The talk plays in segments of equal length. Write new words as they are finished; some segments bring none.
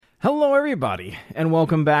Hello, everybody, and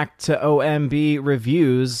welcome back to OMB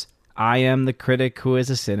Reviews. I am the critic who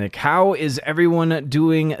is a cynic. How is everyone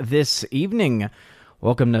doing this evening?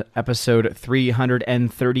 Welcome to episode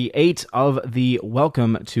 338 of the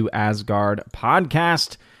Welcome to Asgard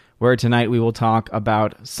podcast, where tonight we will talk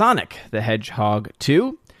about Sonic the Hedgehog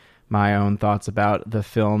 2, my own thoughts about the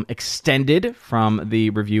film extended from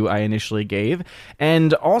the review I initially gave,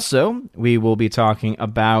 and also we will be talking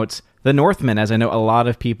about The Northman, as I know a lot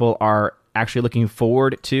of people are actually looking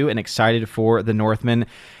forward to and excited for The Northman,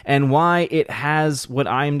 and why it has what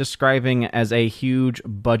I'm describing as a huge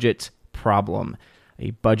budget problem,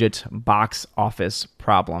 a budget box office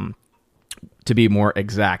problem, to be more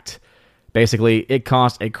exact. Basically, it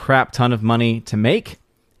cost a crap ton of money to make,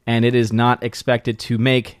 and it is not expected to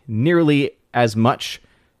make nearly as much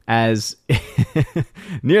as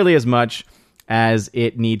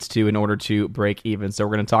it needs to in order to break even. So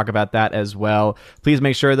we're going to talk about that as well. Please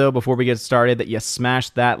make sure, though, before we get started, that you smash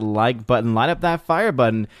that like button, light up that fire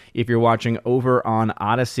button if you're watching over on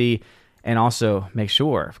Odyssey, and also make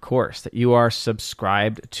sure, of course, that you are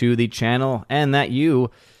subscribed to the channel and that you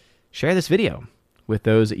share this video with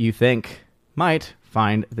those that you think might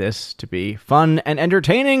find this to be fun and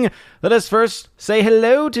entertaining. Let us first say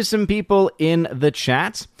hello to some people in the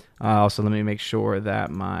chat. Also, let me make sure that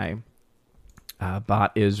my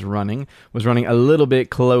bot was running a little bit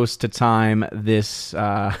close to time this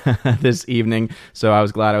this evening, so I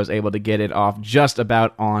was glad I was able to get it off just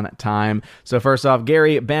about on time. So first off,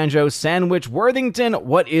 Gary Banjo Sandwich Worthington,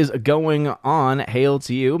 what is going on? Hail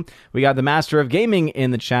to you. We got the Master of Gaming in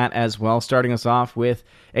the chat as well, starting us off with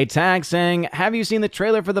a tag saying, have you seen the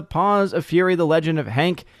trailer for The Paws of Fury, The Legend of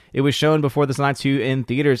Hank? It was shown before the Sonic 2 in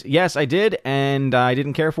theaters. Yes, I did, and I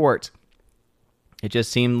didn't care for it. It just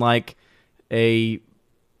seemed like a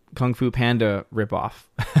Kung Fu Panda ripoff.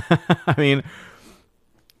 I mean,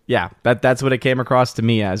 yeah, that's what it came across to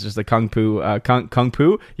me as, just a Kung Fu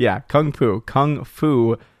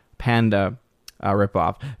Panda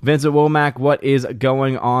ripoff. Vincent Womack, what is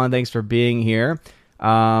going on? Thanks for being here.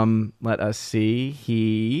 Let us see.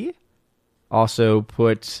 He also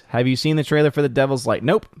put, have you seen the trailer for The Devil's Light?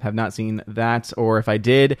 Nope, have not seen that. Or if I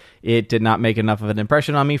did, it did not make enough of an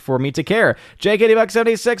impression on me for me to care.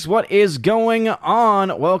 JKDBuck76, what is going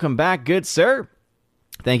on? Welcome back, good sir.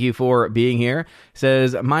 Thank you for being here.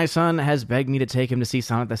 Says, my son has begged me to take him to see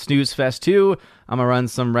Sonic the Snooze Fest 2. I'm going to run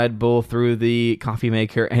some Red Bull through the coffee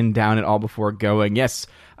maker and down it all before going. Yes,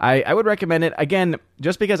 I would recommend it. Again,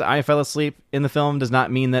 just because I fell asleep in the film does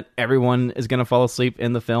not mean that everyone is going to fall asleep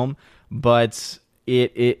in the film. But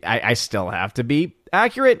I still have to be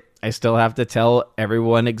accurate. I still have to tell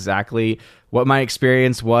everyone exactly what my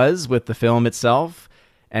experience was with the film itself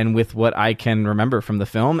and with what I can remember from the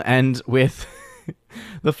film and with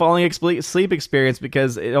the falling asleep experience,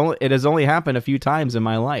 because it has only happened a few times in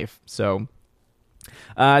my life. So,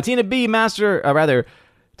 Tina B,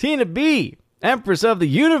 Empress of the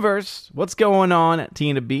Universe. What's going on,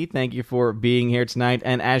 Tina B? Thank you for being here tonight.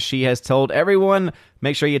 And as she has told everyone,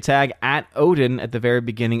 make sure you tag at Odin at the very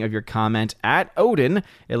beginning of your comment. At Odin.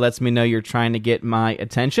 It lets me know you're trying to get my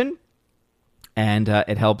attention. And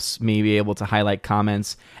it helps me be able to highlight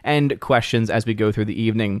comments and questions as we go through the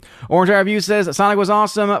evening. Orange Eye Review says, Sonic was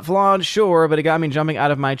awesome, flawed, sure, but it got me jumping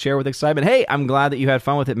out of my chair with excitement. Hey, I'm glad that you had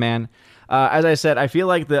fun with it, man. As I said, I feel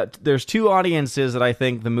like there's two audiences that I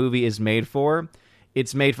think the movie is made for.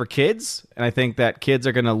 It's made for kids, and I think that kids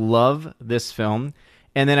are going to love this film.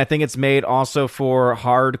 And then I think it's made also for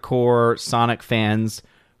hardcore Sonic fans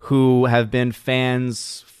who have been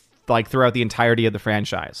fans like throughout the entirety of the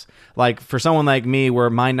franchise. Like for someone like me, where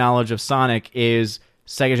my knowledge of Sonic is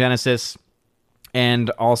Sega Genesis and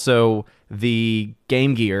also the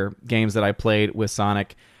Game Gear games that I played with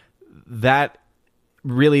Sonic, that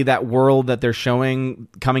world that they're showing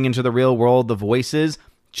coming into the real world, the voices,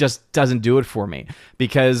 just doesn't do it for me.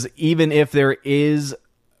 Because even if there is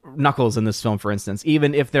Knuckles in this film, for instance,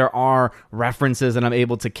 even if there are references that I'm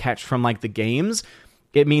able to catch from like the games,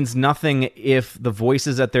 it means nothing if the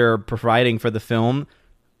voices that they're providing for the film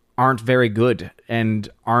aren't very good and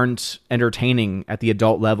aren't entertaining at the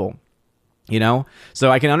adult level. You know?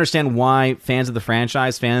 So I can understand why fans of the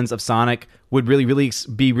franchise, fans of Sonic, would really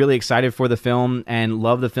be really excited for the film and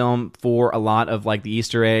love the film for a lot of like the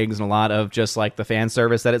Easter eggs and a lot of just like the fan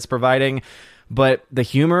service that it's providing. But the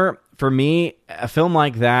humor, for me, a film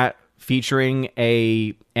like that featuring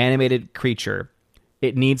a animated creature,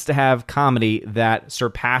 it needs to have comedy that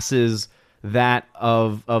surpasses that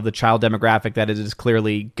of the child demographic that it is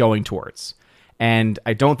clearly going towards. And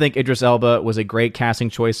I don't think Idris Elba was a great casting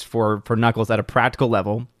choice for Knuckles at a practical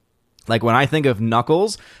level. Like when I think of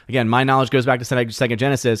Knuckles, again, my knowledge goes back to Sega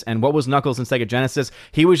Genesis. And what was Knuckles in Sega Genesis?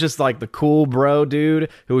 He was just like the cool bro dude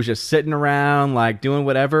who was just sitting around like doing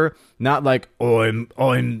whatever. Not like, I'm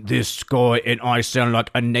this guy and I sound like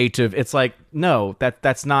a native. It's like, no,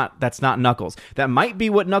 that's not Knuckles. That might be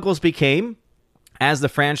what Knuckles became as the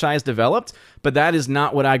franchise developed, but that is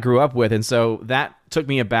not what I grew up with. And so that took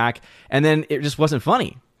me aback. And then it just wasn't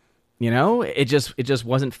funny. You know, it just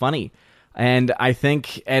wasn't funny. And I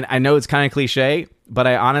think, and I know it's kind of cliche, but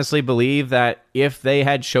I honestly believe that if they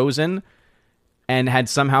had chosen and had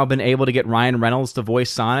somehow been able to get Ryan Reynolds to voice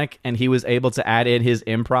Sonic, and he was able to add in his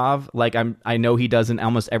improv, like I know he does in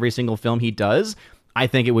almost every single film he does, I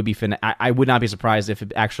think it would be I would not be surprised if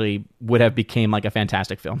it actually would have became like a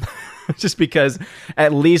fantastic film, just because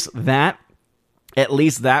at least that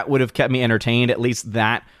would have kept me entertained. At least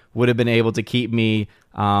that would have been able to keep me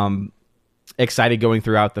excited going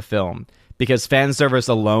throughout the film. Because fan service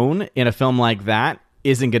alone in a film like that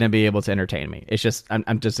isn't going to be able to entertain me. It's just,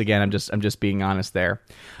 I'm just being honest there.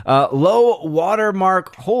 Low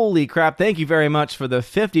Watermark, holy crap! Thank you very much for the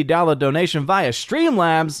 $50 donation via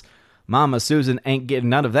Streamlabs. Mama Susan ain't getting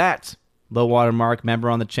none of that. Low Watermark, member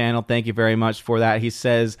on the channel. Thank you very much for that. He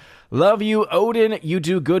says, "Love you, Odin. You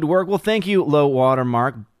do good work." Well, thank you, Low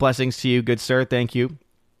Watermark. Blessings to you, good sir. Thank you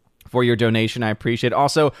for your donation. I appreciate it.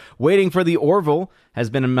 Also, Waiting for the Orville has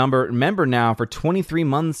been a member now for 23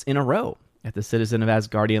 months in a row at the Citizen of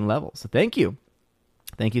Asgardian level. So thank you.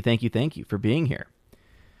 Thank you for being here.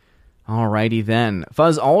 Alrighty then.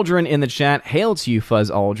 Fuzz Aldrin in the chat. Hail to you, Fuzz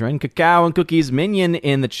Aldrin. Cacao and Cookies Minion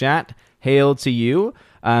in the chat. Hail to you.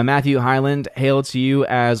 Matthew Highland, hail to you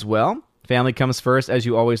as well. Family comes first, as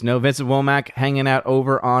you always know. Vincent Womack hanging out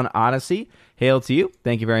over on Odyssey. Hail to you.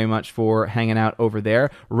 Thank you very much for hanging out over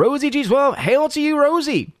there. Rosie G12, hail to you,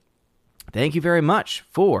 Rosie. Thank you very much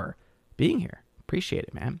for being here. Appreciate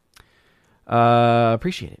it, man.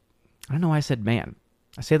 Appreciate it. I don't know why I said man.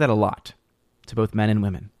 I say that a lot to both men and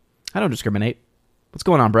women. I don't discriminate. What's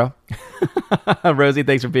going on, bro? Rosie,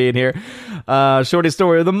 thanks for being here. Shorty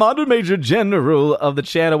Story, the Modern Major General of the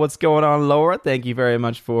channel. What's going on, Laura? Thank you very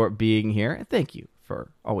much for being here. And thank you for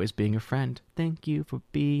always being a friend. Thank you for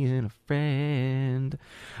being a friend.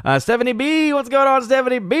 Stephanie B, what's going on,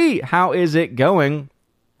 Stephanie B? How is it going?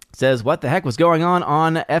 Says, what the heck was going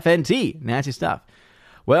on FNT? Nasty stuff.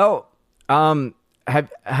 Well,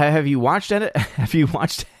 have you watched it? Have you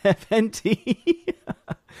watched FNT?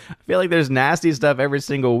 I feel like there's nasty stuff every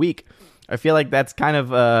single week. I feel like that's kind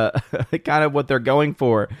of what they're going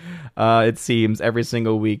for. It seems every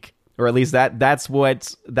single week, or at least that's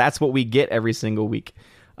what we get every single week.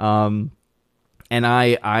 And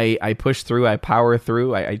I push through, I power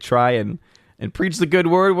through, I try and preach the good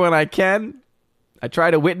word when I can. I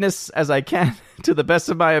try to witness as I can to the best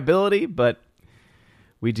of my ability, but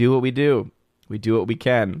we do what we do. We do what we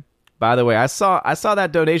can. By the way, I saw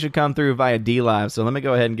that donation come through via DLive, so let me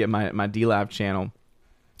go ahead and get my DLive channel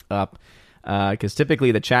up, because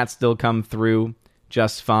typically the chats still come through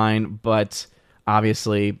just fine, but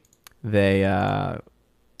obviously I'm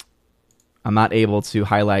not able to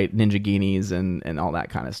highlight Ninja Guineas and all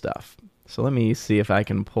that kind of stuff. So let me see if I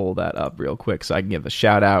can pull that up real quick so I can give a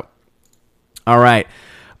shout out. All right.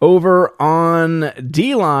 Over on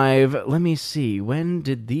DLive, let me see. When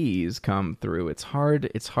did these come through? It's hard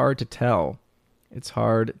to tell.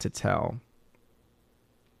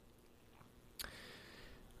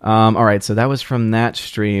 All right, so that was from that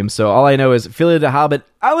stream. So all I know is Philly the Hobbit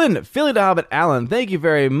Allen, thank you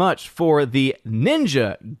very much for the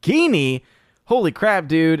Ninja Guinea. Holy crap,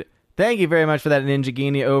 dude. Thank you very much for that, Ninja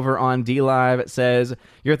Guinea, over on DLive. It says,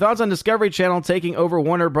 your thoughts on Discovery Channel taking over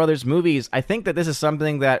Warner Brothers movies? I think that this is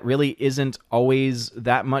something that really isn't always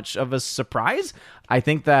that much of a surprise. I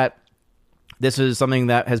think that this is something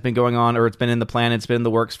that has been going on, or it's been in the plan, it's been in the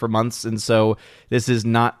works for months, and so this is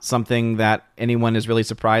not something that anyone is really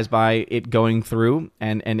surprised by it going through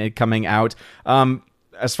and it coming out.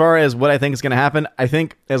 As far as what I think is going to happen, I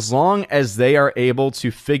think as long as they are able to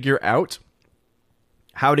figure out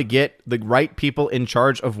how to get the right people in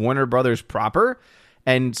charge of Warner Brothers proper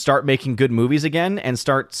and start making good movies again and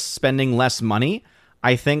start spending less money,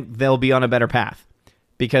 I think they'll be on a better path,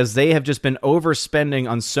 because they have just been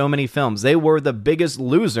overspending on so many films. They were the biggest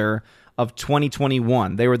loser of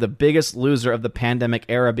 2021. They were the biggest loser of the pandemic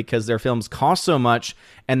era because their films cost so much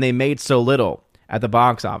and they made so little at the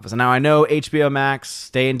box office. And now I know HBO Max,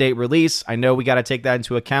 day and date release, I know we got to take that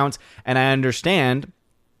into account, and I understand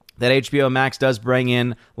that HBO Max does bring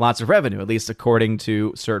in lots of revenue, at least according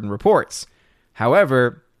to certain reports.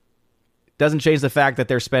 However, it doesn't change the fact that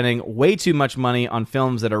they're spending way too much money on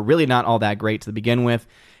films that are really not all that great to begin with.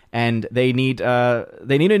 and they need a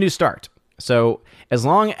new start. So as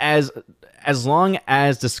long as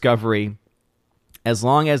Discovery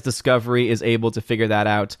is able to figure that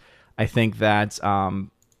out, I think that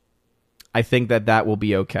that will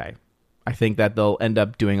be okay. I think that they'll end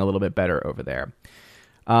up doing a little bit better over there.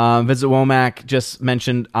 Vincent Womack just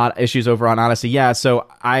mentioned issues over on Odyssey. Yeah, so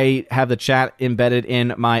I have the chat embedded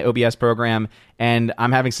in my OBS program, and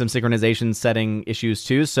I'm having some synchronization setting issues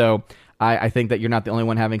too, so I think that you're not the only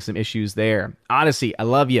one having some issues there. Odyssey, I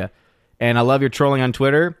love you, and I love your trolling on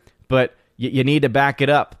Twitter, but you need to back it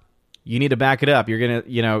up. You need to back it up. You're going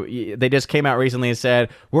to, they just came out recently and said,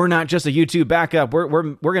 we're not just a YouTube backup. We're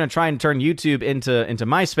going to try and turn YouTube into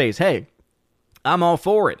MySpace. Hey, I'm all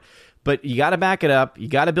for it. But you got to back it up. You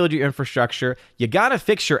got to build your infrastructure. You got to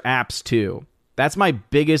fix your apps too. That's my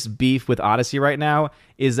biggest beef with Odyssey right now,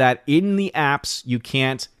 is that in the apps you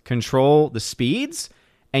can't control the speeds,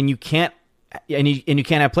 and you can't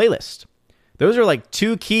have playlists. Those are like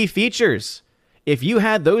two key features. If you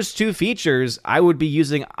had those two features, I would be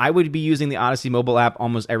using the Odyssey mobile app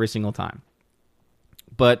almost every single time.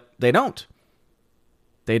 But they don't.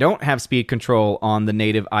 They don't have speed control on the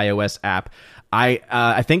native iOS app.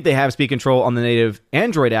 I think they have speed control on the native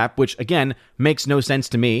Android app, which again makes no sense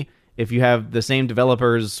to me. If you have the same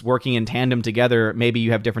developers working in tandem together, maybe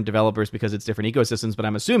you have different developers because it's different ecosystems, but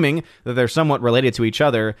I'm assuming that they're somewhat related to each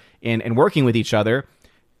other and working with each other.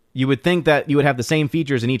 You would think that you would have the same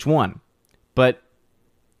features in each one, but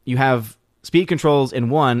you have speed controls in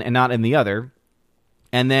one and not in the other,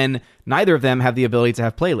 and then neither of them have the ability to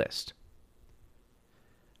have playlist.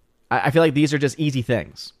 I feel like these are just easy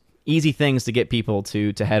things to get people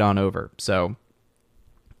to head on over. So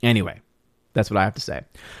anyway, that's what I have to say.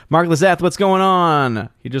 Mark Lizeth, what's going on?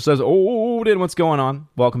 He just says, Odin, what's going on?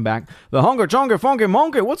 Welcome back. The Hunger Chonker Funky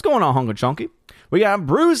Monkey. What's going on, Hunger Chunky? We got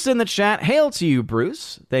Bruce in the chat. Hail to you,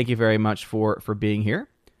 Bruce. Thank you very much for being here.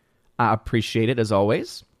 I appreciate it as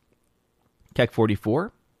always.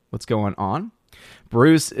 Keck44, what's going on?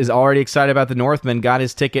 Bruce is already excited about the Northman. Got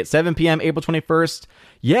his ticket 7 p.m. April 21st.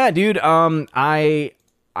 Yeah, dude. I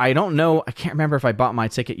don't know. I can't remember if I bought my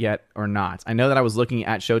ticket yet or not. I know that I was looking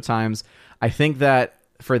at showtimes. I think that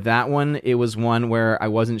for that one, it was one where I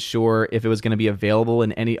wasn't sure if it was going to be available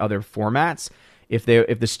in any other formats. If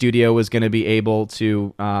the studio was going to be able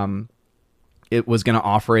to, it was going to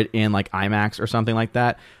offer it in like IMAX or something like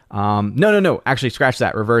that. No. Actually, scratch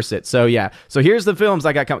that. Reverse it. So yeah. So here's the films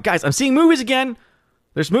I got coming. Guys, I'm seeing movies again.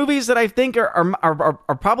 There's movies that I think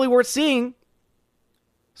are probably worth seeing.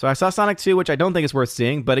 So I saw Sonic 2, which I don't think is worth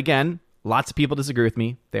seeing. But again, lots of people disagree with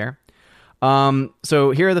me there.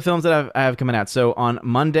 So here are the films that I have coming out. So on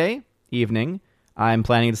Monday evening, I'm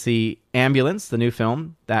planning to see Ambulance, the new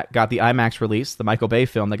film that got the IMAX release, the Michael Bay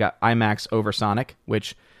film that got IMAX over Sonic,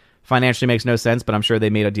 which financially makes no sense, but I'm sure they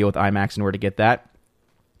made a deal with IMAX in order to get that.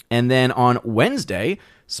 And then on Wednesday,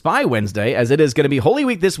 Spy Wednesday, as it is going to be Holy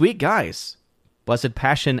Week this week, guys. Blessed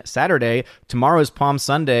Passion Saturday. Tomorrow's Palm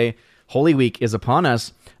Sunday. Holy Week is upon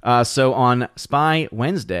us. So on Spy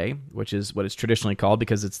Wednesday, which is what it's traditionally called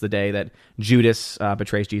because it's the day that Judas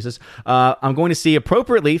betrays Jesus, I'm going to see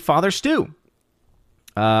appropriately Father Stu,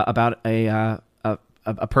 about a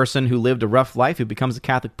person who lived a rough life, who becomes a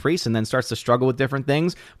Catholic priest and then starts to struggle with different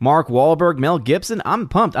things. Mark Wahlberg, Mel Gibson. I'm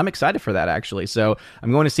pumped. I'm excited for that, actually. So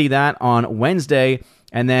I'm going to see that on Wednesday.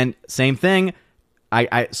 And then same thing.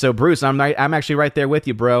 So Bruce, I'm actually right there with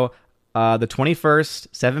you, bro. The 21st,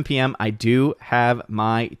 7 p.m., I do have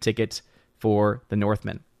my ticket for The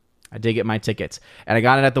Northman. I did get my tickets. And I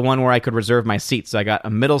got it at the one where I could reserve my seat. So I got a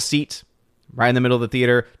middle seat right in the middle of the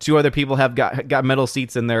theater. Two other people have got middle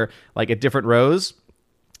seats in there, like at different rows.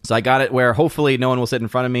 So I got it where hopefully no one will sit in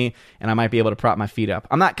front of me and I might be able to prop my feet up.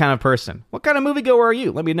 I'm that kind of person. What kind of moviegoer are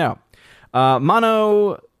you? Let me know.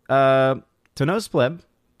 Monotonous Pleb.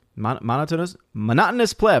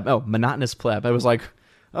 Monotonous Pleb. Oh, Monotonous Pleb. I was like,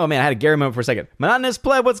 oh man, I had a Gary moment for a second. Monotonous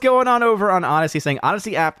Pleb, what's going on over on Odyssey? Saying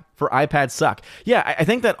Odyssey app for iPad suck. Yeah, I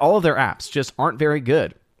think that all of their apps just aren't very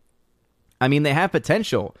good. I mean, they have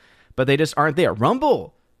potential, but they just aren't there.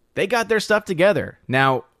 Rumble, they got their stuff together.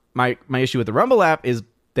 Now, my issue with the Rumble app is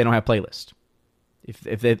they don't have playlist.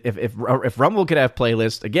 If Rumble could have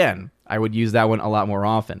playlist, again, I would use that one a lot more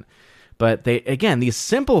often. But these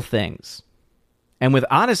simple things. And with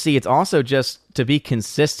Odyssey, it's also just to be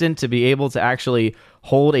consistent, to be able to actually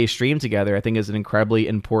hold a stream together, I think is an incredibly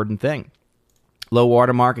important thing. Low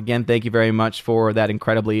Watermark, again, thank you very much for that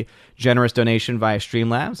incredibly generous donation via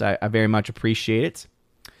Streamlabs. I very much appreciate it.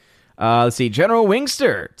 Let's see. General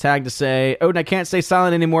Wingster tagged to say, Odin, I can't stay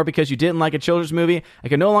silent anymore because you didn't like a children's movie. I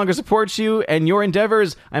can no longer support you and your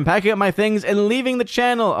endeavors. I'm packing up my things and leaving the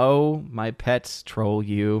channel. Oh, my pets troll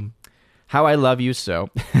you. How I love you so.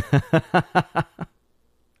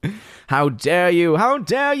 How dare you? How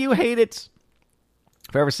dare you hate it?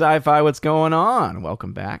 Forever Sci-Fi, what's going on?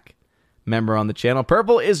 Welcome back. Member on the channel.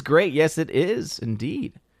 Purple is great. Yes, it is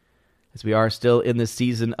indeed. As we are still in the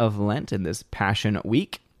season of Lent in this Passion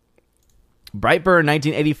Week. Brightburn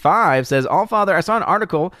 1985 says, Allfather, I saw an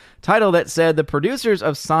article title that said the producers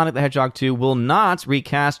of Sonic the Hedgehog 2 will not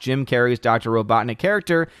recast Jim Carrey's Dr. Robotnik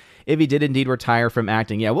character if he did indeed retire from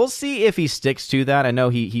acting. Yeah, we'll see if he sticks to that. I know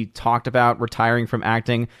he talked about retiring from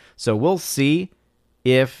acting, so we'll see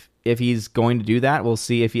if he's going to do that. We'll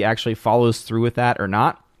see if he actually follows through with that or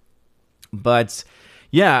not. But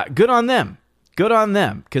yeah, good on them. Good on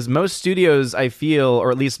them, because most studios, I feel,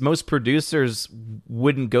 or at least most producers,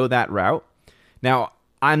 wouldn't go that route. Now,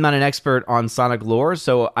 I'm not an expert on Sonic lore,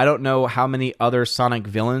 so I don't know how many other Sonic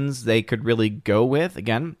villains they could really go with.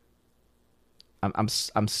 Again, I'm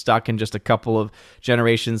stuck in just a couple of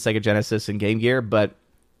generations, Sega Genesis and Game Gear, but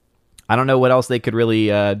I don't know what else they could really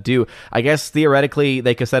do. I guess theoretically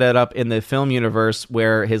they could set it up in the film universe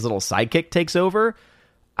where his little sidekick takes over.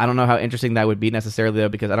 I don't know how interesting that would be necessarily, though,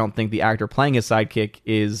 because I don't think the actor playing his sidekick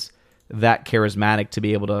is that charismatic to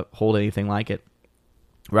be able to hold anything like it.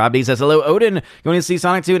 Rob D says, hello, Odin. Going to see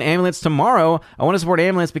Sonic 2 and Ambulance tomorrow. I want to support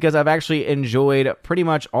Ambulance because I've actually enjoyed pretty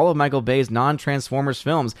much all of Michael Bay's non-Transformers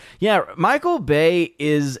films. Yeah, Michael Bay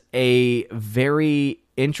is a very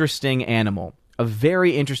interesting animal. A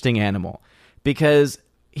very interesting animal. Because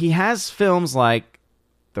he has films like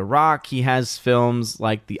The Rock. He has films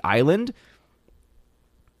like The Island.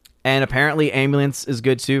 And apparently Ambulance is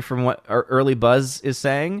good too, from what our early buzz is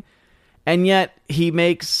saying. And yet he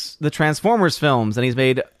makes the Transformers films, and he's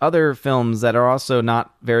made other films that are also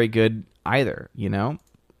not very good either, you know?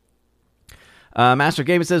 Master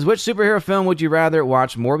Gamer says, which superhero film would you rather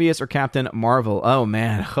watch, Morbius or Captain Marvel? Oh,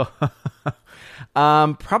 man.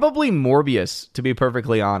 Probably Morbius, to be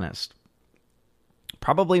perfectly honest.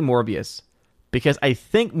 Probably Morbius, because I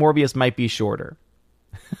think Morbius might be shorter.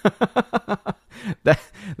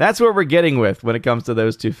 That's what we're getting with when it comes to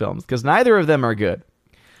those two films, because neither of them are good.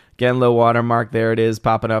 Again, low watermark, there it is,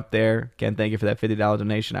 popping up there. Again, thank you for that $50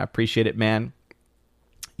 donation. I appreciate it, man.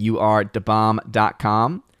 You are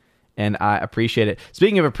debomb.com, and I appreciate it.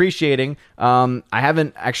 Speaking of appreciating, I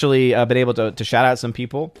haven't actually been able to shout out some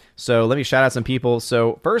people, so let me shout out some people.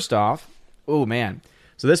 So first off, oh man,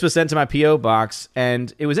 so this was sent to my P.O. box,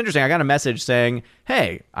 and it was interesting. I got a message saying,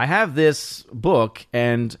 hey, I have this book,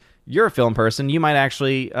 and you're a film person. You might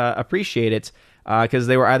actually appreciate it, because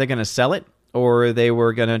they were either going to sell it or they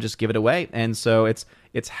were going to just give it away. And so it's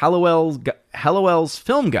Hallowell's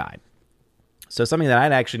Film Guide. So something that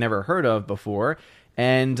I'd actually never heard of before.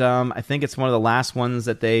 And I think it's one of the last ones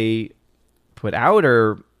that they put out,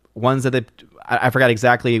 or ones that they... I forgot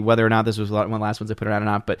exactly whether or not this was one of the last ones they put out or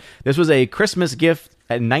not, but this was a Christmas gift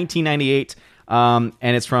in 1998, and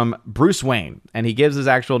it's from Bruce Wayne, and he gives his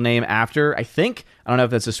actual name after, I think. I don't know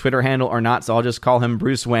if that's his Twitter handle or not, so I'll just call him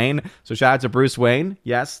Bruce Wayne. So shout out to Bruce Wayne.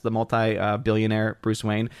 Yes, the multi-billionaire Bruce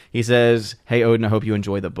Wayne. He says, hey, Odin, I hope you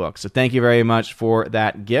enjoy the book. So thank you very much for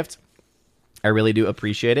that gift. I really do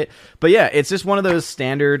appreciate it. But yeah, it's just one of those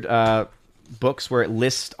standard books where it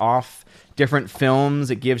lists off different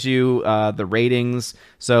films. It gives you the ratings.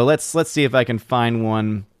 So let's see if I can find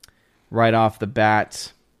one right off the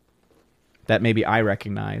bat that maybe I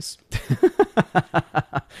recognize.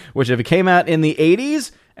 Which if it came out in the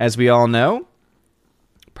 80s, as we all know,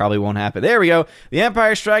 probably won't happen. There we go. The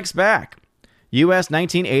Empire Strikes Back. U.S.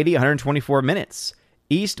 1980, 124 minutes.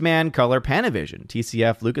 Eastman Color Panavision.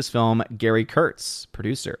 TCF Lucasfilm, Gary Kurtz,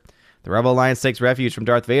 producer. The Rebel Alliance takes refuge from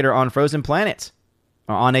Darth Vader on Frozen Planet.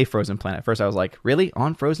 Or on a frozen planet. First I was like, really?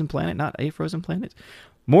 On frozen planet? Not a frozen planet?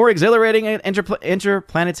 More exhilarating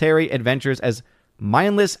interplanetary adventures as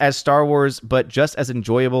mindless as Star Wars, but just as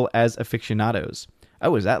enjoyable as aficionados.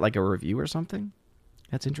 Oh, is that like a review or something?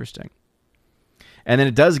 That's interesting. And then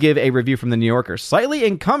it does give a review from the New Yorker. Slightly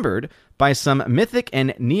encumbered by some mythic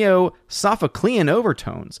and neo-Sophoclean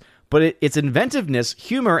overtones, but its inventiveness,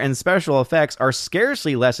 humor, and special effects are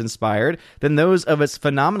scarcely less inspired than those of its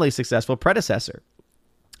phenomenally successful predecessor.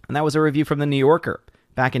 And that was a review from the New Yorker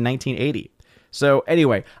back in 1980. So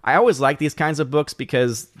anyway, I always like these kinds of books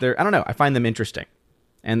because I find them interesting.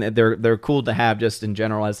 And they're cool to have just in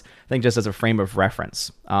general, as a frame of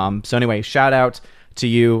reference. So anyway, shout out to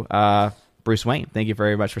you, Bruce Wayne. Thank you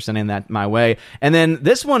very much for sending that my way. And then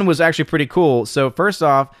this one was actually pretty cool. So first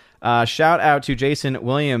off, shout out to Jason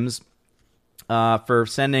Williams. for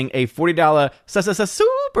sending a $40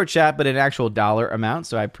 super chat, but an actual dollar amount.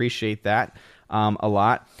 So I appreciate that a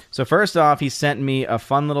lot. So first off, he sent me a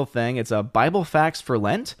fun little thing. It's a Bible Facts for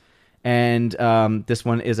Lent. And this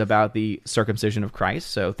one is about the circumcision of Christ.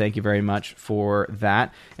 So thank you very much for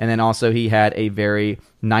that. And then also he had a very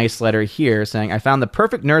nice letter here saying, I found the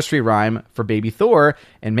perfect nursery rhyme for baby Thor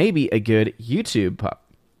and maybe a good YouTube pup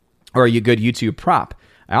or a good YouTube prop.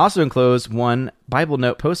 I also enclosed one Bible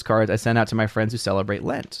note postcards I sent out to my friends who celebrate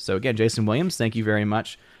Lent. So again, Jason Williams, thank you very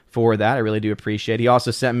much for that. I really do appreciate it. He also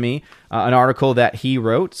sent me an article that he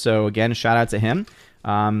wrote. So again, shout out to him.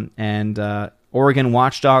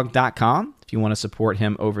 OregonWatchdog.com if you want to support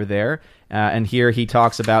him over there. And here he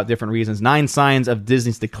talks about different reasons, 9 signs of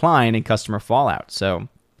Disney's decline in customer fallout. So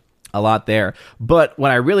a lot there. But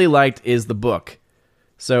what I really liked is the book.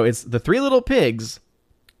 So it's The Three Little Pigs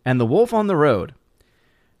and The Wolf on the Road.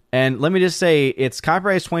 And let me just say, it's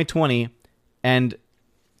copyright 2020, and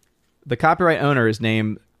the copyright owner is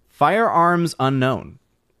named Firearms Unknown.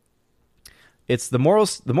 It's the moral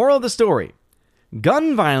of the story.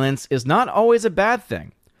 Gun violence is not always a bad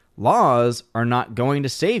thing. Laws are not going to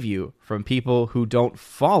save you from people who don't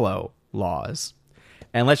follow laws.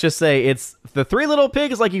 And let's just say it's the Three Little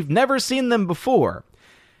Pigs like you've never seen them before.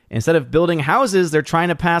 Instead of building houses, they're trying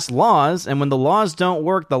to pass laws, and when the laws don't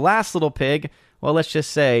work, the last little pig, well, let's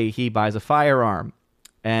just say he buys a firearm.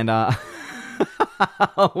 And I'll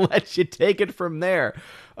let you take it from there.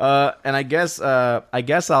 And I guess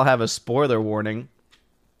I'll have a spoiler warning.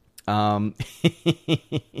 But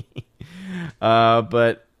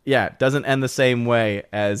yeah, it doesn't end the same way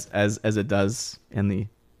as it does in the.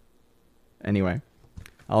 Anyway,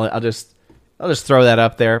 I'll just throw that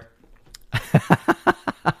up there.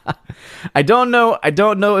 I don't know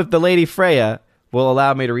if the Lady Freya will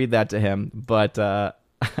allow me to read that to him, but I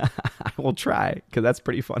will try because that's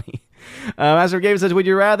pretty funny. Master Gabe says, "Would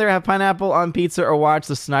you rather have pineapple on pizza or watch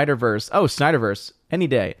the Snyderverse?" Oh, Snyderverse, any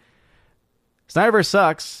day. Snyderverse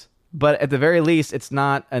sucks. But at the very least, it's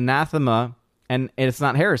not anathema and it's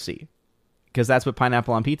not heresy, because that's what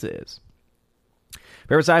pineapple on pizza is.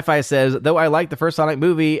 Favorite Sci-Fi says, though I like the first Sonic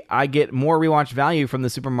movie, I get more rewatch value from the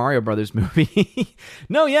Super Mario Brothers movie.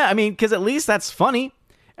 No, yeah, I mean, because at least that's funny.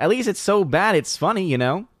 At least it's so bad it's funny, you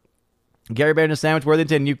know? Gary Bear Sandwich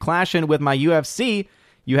Worthington, you clashing with my UFC.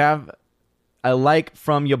 You have a like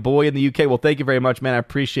from your boy in the UK. Well, thank you very much, man. I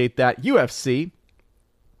appreciate that. UFC.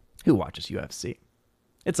 Who watches UFC?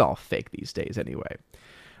 It's all fake these days anyway.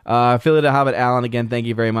 Philly the Hobbit Allen, again, thank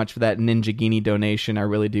you very much for that Ninja Genie donation. I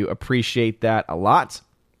really do appreciate that a lot.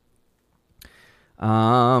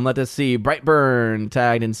 Let us see. Brightburn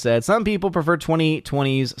tagged and said, some people prefer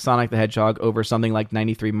 2020's Sonic the Hedgehog over something like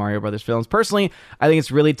 93 Mario Brothers films. Personally, I think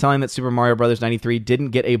it's really telling that Super Mario Brothers 93 didn't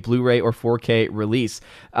get a Blu-ray or 4K release.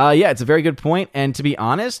 Yeah, it's a very good point. And to be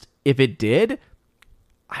honest, if it did,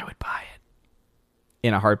 I would buy it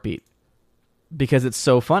in a heartbeat. Because it's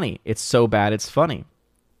so funny. It's so bad, it's funny.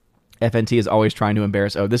 FNT is always trying to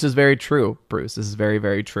embarrass. Oh, this is very true, Bruce. This is very,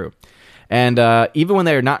 very true. And even when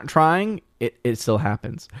they're not trying, it still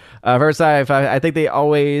happens. First, I think they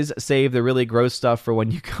always save the really gross stuff for when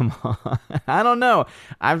you come on. I don't know.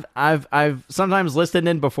 I've sometimes listened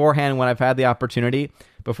in beforehand when I've had the opportunity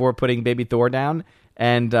before putting Baby Thor down,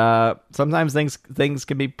 and sometimes things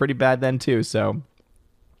can be pretty bad then too. So.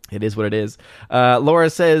 It is what it is. Laura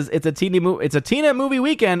says, it's a Tina movie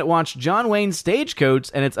weekend. Watch John Wayne's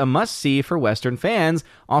Stagecoach, and it's a must-see for Western fans.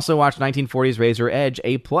 Also watch 1940s Razor Edge,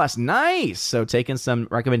 A+. Nice! So taking some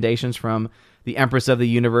recommendations from the Empress of the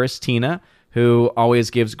Universe, Tina, who always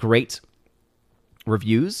gives great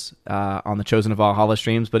reviews on the Chosen of Valhalla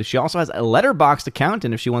streams, but she also has a Letterboxd account,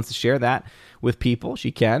 and if she wants to share that with people,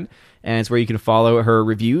 she can. And it's where you can follow her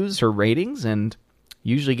reviews, her ratings, and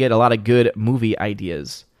usually get a lot of good movie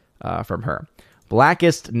ideas from her.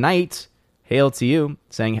 Blackest Night, hail to you,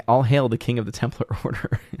 saying all hail the King of the Templar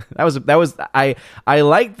Order. that was I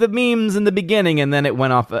liked the memes in the beginning, and then it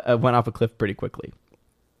went off a cliff pretty quickly.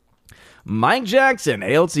 Mike Jackson,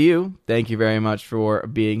 hail to you. Thank you very much for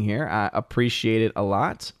being here. I appreciate it a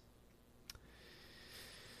lot.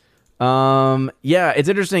 Yeah, it's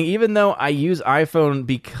interesting. Even though I use iPhone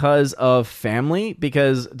because of family,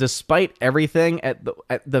 because despite everything, at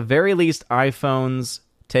the very least, iPhones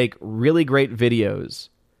take really great videos.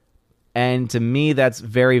 And to me, that's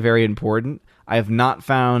very, very important. I have not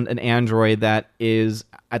found an Android that is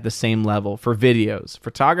at the same level for videos.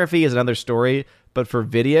 Photography is another story, but for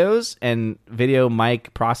videos and video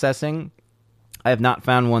mic processing, I have not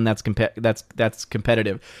found one that's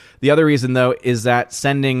competitive. The other reason, though, is that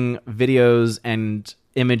sending videos and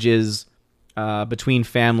images between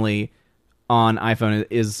family on iPhone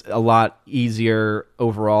is a lot easier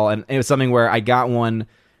overall. And it was something where I got one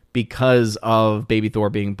because of Baby Thor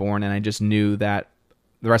being born, and I just knew that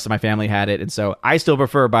the rest of my family had it. And so I still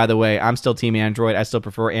prefer, by the way, I'm still Team Android. I still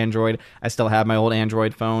prefer Android. I still have my old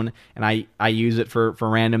Android phone, and I use it for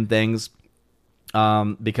random things.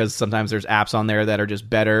 Because sometimes there's apps on there that are just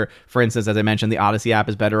better. For instance, as I mentioned, the Odyssey app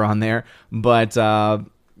is better on there. But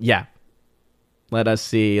yeah, let us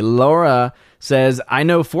see. Laura says, I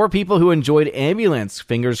know 4 people who enjoyed Ambulance.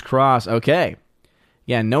 Fingers crossed. Okay.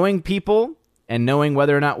 Yeah, knowing people and knowing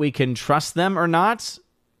whether or not we can trust them or not,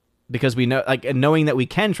 because we know, like, and knowing that we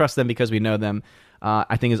can trust them because we know them,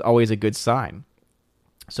 I think is always a good sign.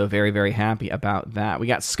 So very, very happy about that. We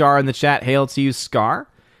got Scar in the chat. Hail to you, Scar.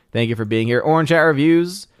 Thank you for being here. Orange Chat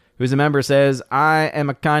Reviews, who's a member, says, I am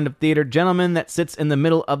a kind of theater gentleman that sits in the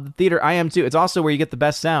middle of the theater. I am too. It's also where you get the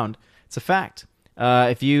best sound. It's a fact.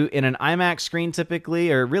 If you, in an IMAX screen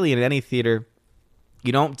typically, or really in any theater,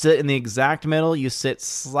 you don't sit in the exact middle. You sit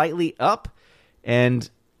slightly up, and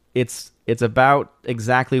it's about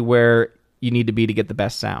exactly where you need to be to get the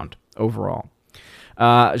best sound overall.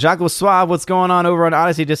 Jacques Suave, what's going on over on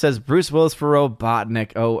Odyssey? Just says Bruce Willis for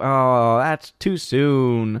Robotnik. Oh, that's too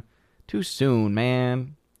soon. Too soon,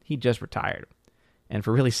 man. He just retired. And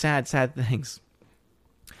for really sad things.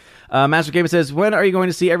 Master Gamer says, when are you going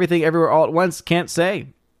to see Everything Everywhere All at Once? Can't say.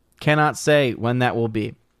 Cannot say when that will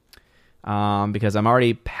be. Because I'm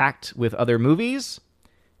already packed with other movies.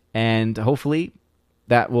 And hopefully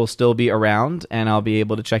that will still be around and I'll be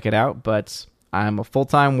able to check it out. But I'm a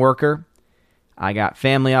full-time worker. I got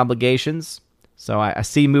family obligations, so I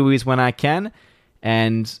see movies when I can,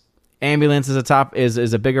 and Ambulance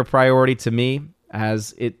is a bigger priority to me,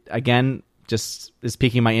 as it, again, just is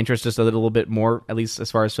piquing my interest just a little bit more, at least as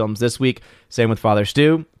far as films this week. Same with Father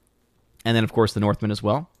Stu, and then, of course, The Northman as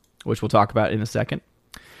well, which we'll talk about in a second.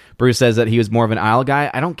 Bruce says that he was more of an aisle guy.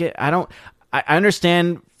 I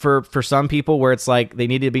understand for some people where it's like they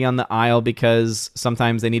need to be on the aisle because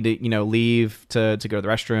sometimes they need to, leave to go to the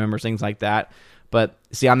restroom or things like that. But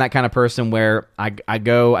see, I'm that kind of person where I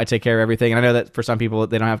go, I take care of everything. And I know that for some people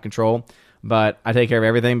they don't have control, but I take care of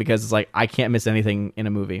everything because it's like I can't miss anything in a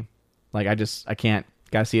movie. Like I can't.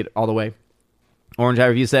 Gotta see it all the way. Orange Eye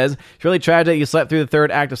Review says, it's really tragic you slept through the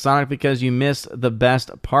third act of Sonic because you missed the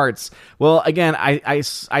best parts. Well, again, I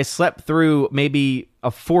slept through maybe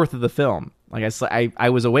a fourth of the film. Like I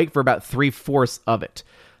was awake for about 3/4 of it.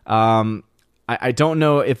 I don't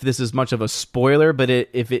know if this is much of a spoiler, but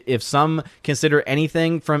if some consider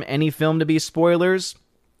anything from any film to be spoilers,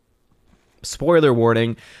 spoiler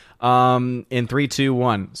warning. In 3, 2,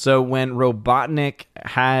 1. So when Robotnik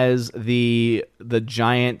has the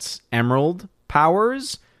giant emerald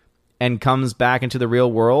powers and comes back into the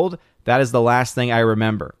real world, that is the last thing I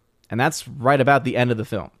remember, and that's right about the end of the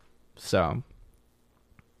film. So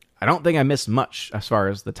I don't think I missed much as far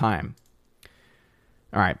as the time.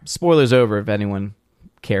 All right, spoilers over if anyone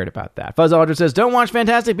cared about that. Fuzz Aldridge says, don't watch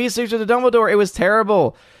Fantastic Beasts: Secrets of Dumbledore. It was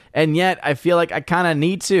terrible. And yet I feel like I kind of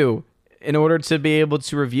need to in order to be able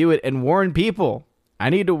to review it and warn people. I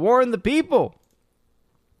need to warn the people.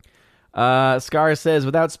 Scar says,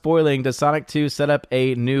 without spoiling, does Sonic 2 set up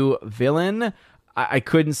a new villain? I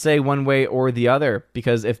couldn't say one way or the other,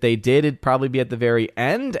 because if they did, it'd probably be at the very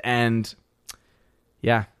end, and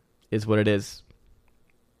yeah, is what it is.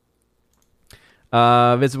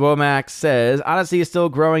 Vince Womack says, Odyssey is still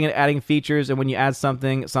growing and adding features, and when you add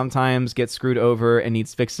something, sometimes gets screwed over and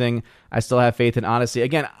needs fixing. I still have faith in Odyssey.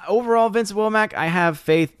 Again, overall, Vince Womack, I have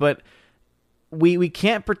faith, but we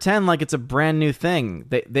can't pretend like it's a brand new thing.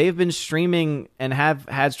 They've been streaming and have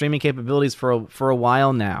had streaming capabilities for a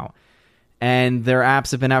while now, and their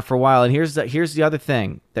apps have been out for a while. And here's the other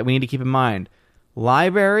thing that we need to keep in mind.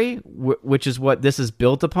 Library, which is what this is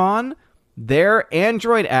built upon, their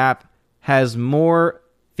Android app has more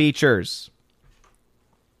features.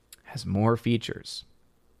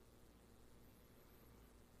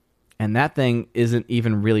 And that thing isn't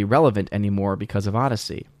even really relevant anymore because of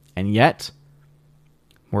Odyssey. And yet,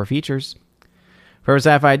 more features. First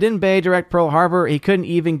half, I didn't Bay direct Pearl Harbor. He couldn't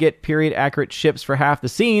even get period-accurate ships for half the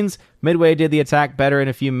scenes. Midway did the attack better in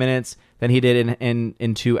a few minutes than he did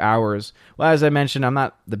in 2 hours. Well, as I mentioned, I'm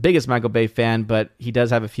not the biggest Michael Bay fan, but he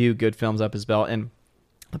does have a few good films up his belt. And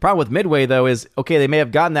the problem with Midway, though, is, okay, they may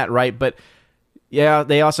have gotten that right, but yeah,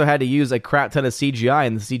 they also had to use a crap ton of CGI,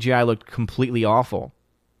 and the CGI looked completely awful.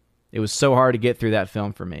 It was so hard to get through that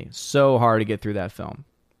film for me. So hard to get through that film.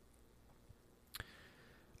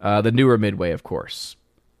 The newer Midway, of course.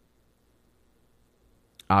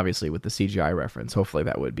 Obviously, with the CGI reference. Hopefully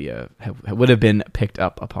that would have been picked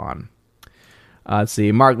up upon. Let's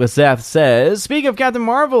see. Mark Lisseth says, speaking of Captain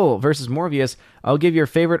Marvel versus Morbius, I'll give your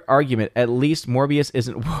favorite argument. At least Morbius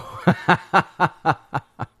isn't...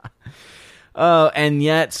 and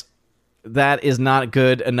yet that is not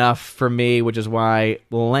good enough for me, which is why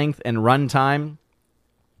length and runtime,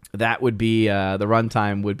 that would be, the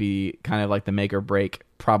runtime would be kind of like the make or break,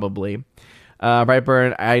 probably.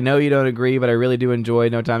 Brightburn, I know you don't agree, but I really do enjoy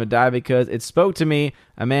No Time to Die because it spoke to me.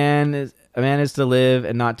 A man is to live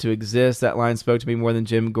and not to exist. That line spoke to me more than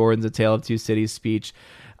Jim Gordon's A Tale of Two Cities speech.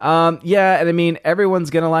 Yeah, and I mean,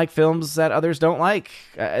 everyone's going to like films that others don't like.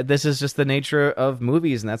 This is just the nature of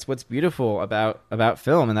movies, and that's what's beautiful about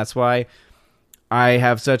film, and that's why I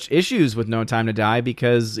have such issues with No Time to Die,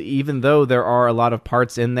 because even though there are a lot of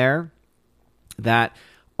parts in there that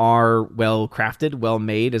are well crafted, well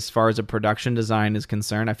made as far as a production design is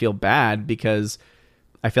concerned, I feel bad because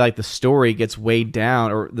I feel like the story gets weighed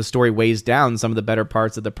down, or the story weighs down some of the better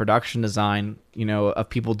parts of the production design, of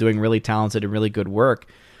people doing really talented and really good work.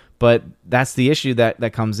 But that's the issue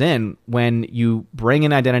that comes in when you bring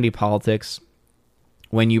in identity politics,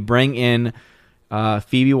 when you bring in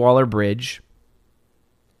Phoebe Waller-Bridge,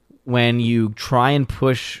 when you try and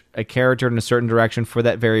push a character in a certain direction for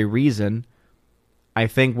that very reason. I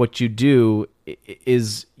think what you do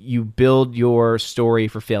is you build your story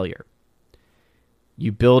for failure.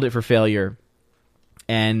 You build it for failure.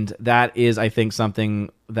 And that is, I think, something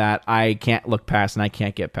that I can't look past and I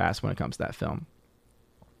can't get past when it comes to that film.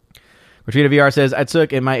 Retreat VR says, I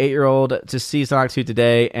took my 8-year-old to see Sonic 2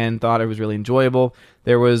 today and thought it was really enjoyable.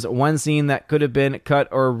 There was one scene that could have been cut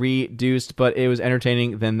or reduced, but it was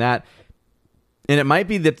entertaining than that. And it might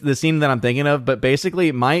be the scene that I'm thinking of, but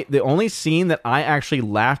basically the only scene that I actually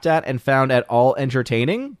laughed at and found at all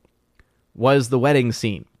entertaining was the wedding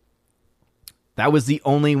scene. That was the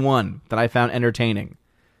only one that I found entertaining,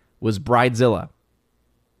 was Bridezilla.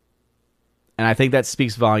 And I think that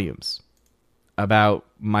speaks volumes about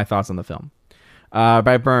my thoughts on the film.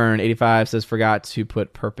 Brightburn85 says, forgot to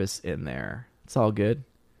put purpose in there. It's all good.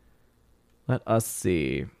 Let us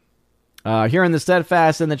see. Here in the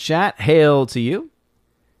Steadfast in the chat, hail to you.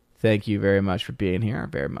 Thank you very much for being here. I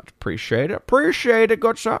very much appreciate it. Appreciate it,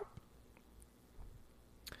 good sir.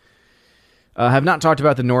 Have not talked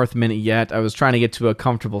about the Northman yet. I was trying to get to a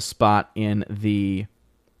comfortable spot in the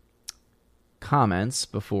comments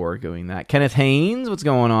before doing that. Kenneth Haynes, what's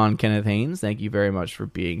going on, Kenneth Haynes? Thank you very much for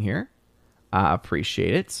being here. I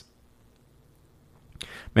appreciate it.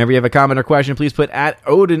 Whenever you have a comment or question, please put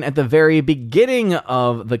 @Odin at the very beginning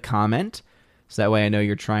of the comment, so that way I know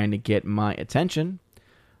you're trying to get my attention.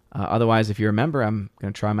 Otherwise, if you remember, I'm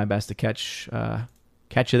going to try my best to catch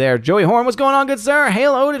you there. Joey Horn, what's going on, good sir?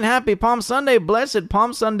 Hail Odin, happy Palm Sunday, blessed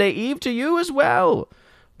Palm Sunday Eve to you as well.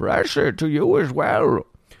 Blessed to you as well.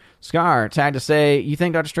 Scar, tag to say, you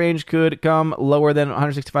think Doctor Strange could come lower than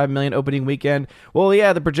 165 million opening weekend? Well,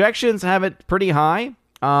 yeah, the projections have it pretty high.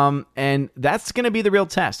 And that's going to be the real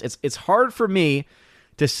test. It's hard for me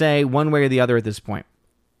to say one way or the other at this point,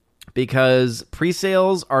 because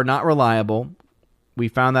pre-sales are not reliable. We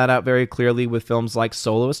found that out very clearly with films like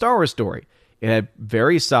Solo: A Star Wars Story. It had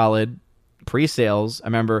very solid pre-sales. I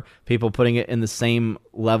remember people putting it in the same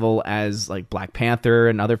level as like Black Panther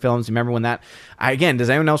and other films. You remember when that, again, does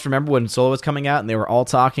anyone else remember when Solo was coming out and they were all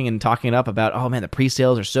talking it up about, oh man, the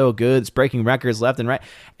pre-sales are so good, it's breaking records left and right.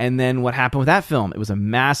 And then what happened with that film? It was a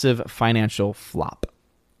massive financial flop.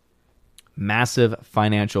 Massive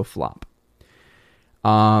financial flop.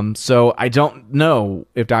 So I don't know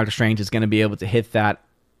if Doctor Strange is going to be able to hit that.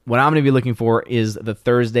 What I'm going to be looking for is the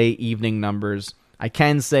Thursday evening numbers. I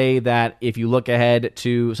can say that if you look ahead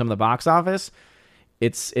to some of the box office,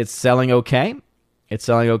 it's selling okay. It's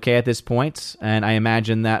selling okay at this point, and I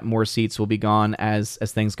imagine that more seats will be gone as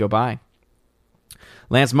things go by.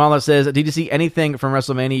 Lance Mahler says, did you see anything from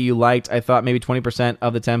WrestleMania you liked? I thought maybe 20%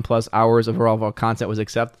 of the 10 plus hours of overall content was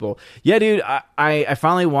acceptable. Yeah, dude, I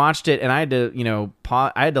finally watched it, and I had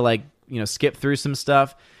to skip through some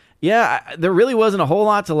stuff. Yeah, there really wasn't a whole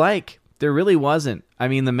lot to like. There really wasn't. I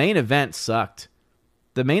mean, the main event sucked.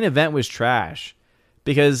 The main event was trash,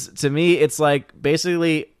 because to me, it's like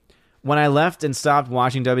basically when I left and stopped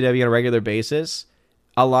watching WWE on a regular basis,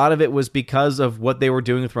 a lot of it was because of what they were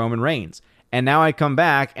doing with Roman Reigns. And now I come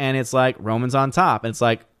back and it's like Roman's on top. And it's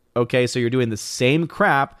like, okay, so you're doing the same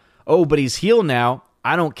crap. Oh, but he's heel now.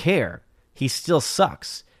 I don't care. He still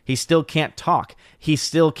sucks. He still can't talk. He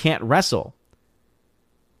still can't wrestle.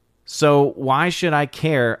 So why should I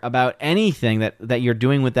care about anything that you're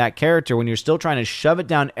doing with that character when you're still trying to shove it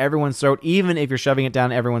down everyone's throat, even if you're shoving it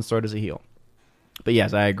down everyone's throat as a heel? But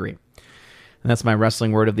yes, I agree. And that's my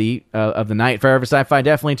wrestling word of the night. Forever Sci-Fi,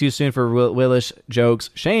 definitely too soon for Willish jokes.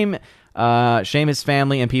 Shame Shame his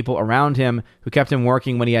family and people around him who kept him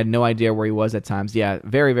working when he had no idea where he was at times. Yeah,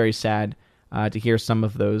 very, very sad to hear some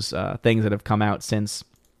of those things that have come out since.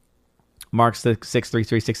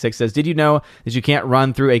 Mark63366 says, did you know that you can't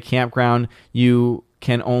run through a campground? You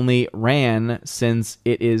can only ran since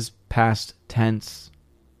it is past tense.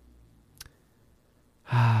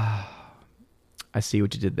 I see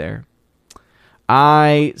what you did there.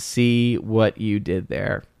 I see what you did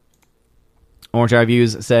there. Orange Eye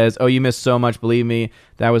Views says, oh, you missed so much. Believe me,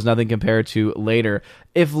 that was nothing compared to Later.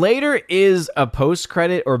 If Later is a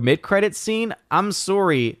post-credit or mid-credit scene, I'm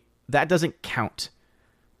sorry, that doesn't count.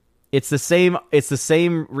 It's the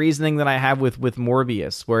same reasoning that I have with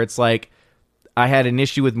Morbius, where it's like I had an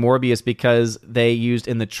issue with Morbius because they used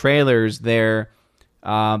in the trailers their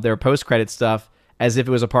post-credit stuff as if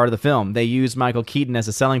it was a part of the film. They used Michael Keaton as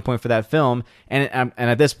a selling point for that film, and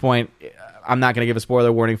at this point, I'm not going to give a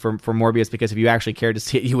spoiler warning for Morbius, because if you actually cared to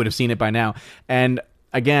see it, you would have seen it by now. And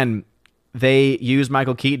again, they used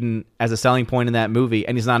Michael Keaton as a selling point in that movie,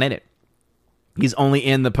 and he's not in it. He's only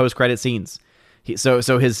in the post-credit scenes.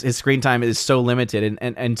 So his screen time is so limited,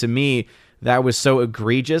 and to me, that was so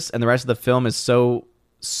egregious, and the rest of the film is so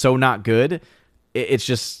not good.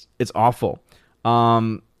 It's awful.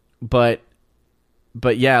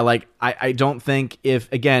 But yeah, like I don't think if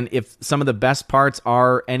some of the best parts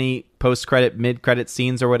are any post-credit, mid-credit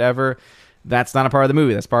scenes or whatever, that's not a part of the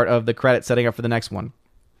movie. That's part of the credit setting up for the next one.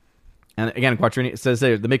 And again, Quattrini says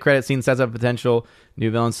there, the mid-credit scene sets up a potential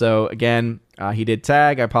new villain. So again, he did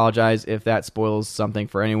tag. I apologize if that spoils something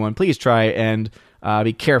for anyone. Please try and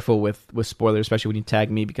be careful with spoilers, especially when you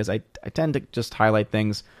tag me, because I tend to just highlight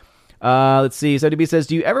things. Let's see. So DB says,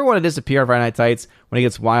 do you ever want to disappear on Friday Night Tights when it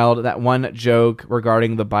gets wild? That one joke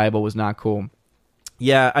regarding the Bible was not cool.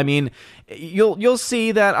 Yeah, I mean, you'll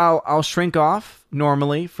see that I'll shrink off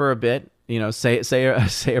normally for a bit. Say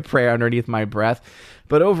a prayer underneath my breath.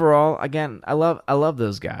 But overall, again, I love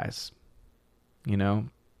those guys.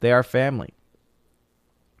 They are family.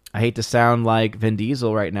 I hate to sound like Vin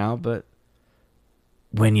Diesel right now, but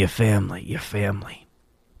when you're family, you're family.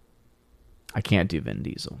 I can't do Vin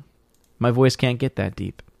Diesel. My voice can't get that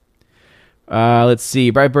deep. Let's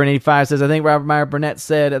see. Brightburn85 says, I think Robert Meyer Burnett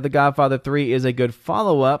said The Godfather 3 is a good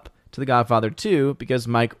follow-up to The Godfather 2 because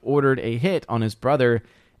Mike ordered a hit on his brother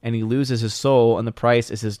and he loses his soul and the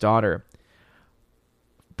price is his daughter.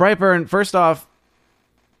 Brightburn, first off,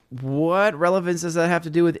 what relevance does that have to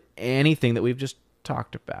do with anything that we've just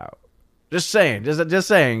talked about? Just saying.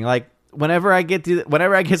 Like, whenever I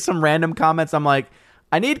get some random comments, I'm like,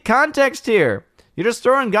 I need context here. You're just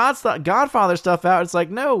throwing Godfather stuff out. It's like,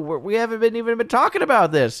 no, we haven't even been talking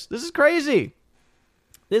about this. This is crazy.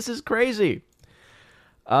 But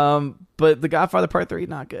The Godfather Part 3,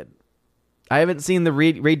 not good. I haven't seen the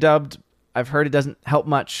redubbed. I've heard it doesn't help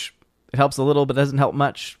much. It helps a little, but doesn't help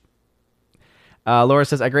much. Laura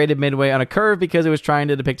says, I graded Midway on a curve because it was trying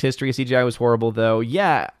to depict history. CGI was horrible, though.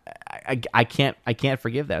 Yeah, I can't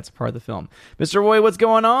forgive that. It's a part of the film. Mr. Roy, what's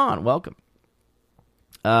going on? Welcome.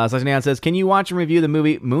 Saxonian says, can you watch and review the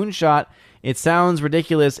movie Moonshot? It sounds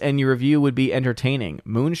ridiculous, and your review would be entertaining.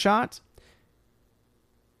 Moonshot?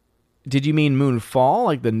 Did you mean Moonfall,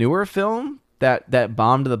 like the newer film that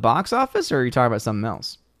bombed the box office, or are you talking about something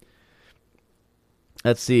else?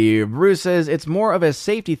 Let's see. Bruce says, it's more of a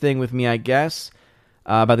safety thing with me, I guess,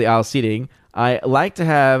 about the aisle seating. I like to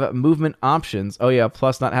have movement options. Oh, yeah,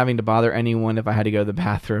 plus not having to bother anyone if I had to go to the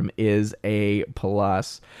bathroom is a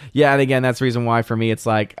plus. Yeah, and again, that's the reason why for me it's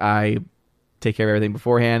like I take care of everything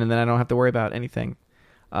beforehand and then I don't have to worry about anything.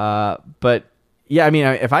 But, yeah, I mean,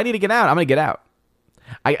 if I need to get out, I'm going to get out.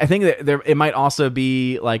 I think that it might also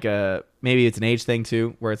be like maybe it's an age thing,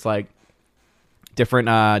 too, where it's like, different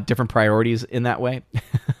priorities in that way.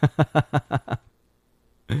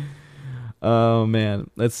 Oh man,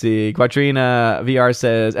 let's see. Quattrina VR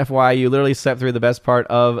says, "FYI, you literally slept through the best part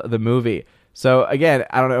of the movie." So again,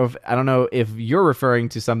 I don't know if you're referring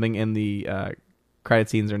to something in the credit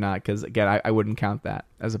scenes or not, because again, I wouldn't count that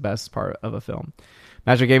as the best part of a film.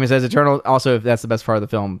 Master of Gaming says Eternal. Also, if that's the best part of the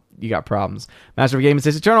film, you got problems. Master of Gaming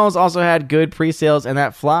says Eternals also had good pre-sales and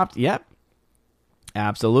that flopped. Yep,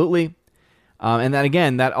 absolutely. And then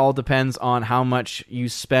again, that all depends on how much you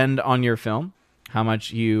spend on your film. Let's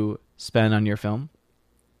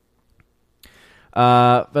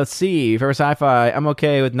see. For Sci-Fi, I'm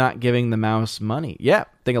okay with not giving the mouse money. Yeah, I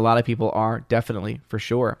think a lot of people are, definitely, for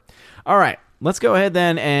sure. All right, let's go ahead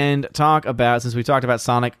then and talk about, since we talked about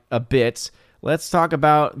Sonic a bit, let's talk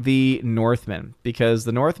about the Northman. Because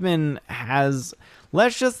the Northman has,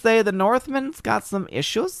 let's just say the Northman's got some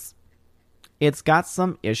issues. It's got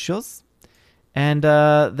some issues. And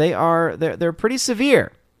they're pretty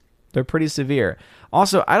severe. They're pretty severe.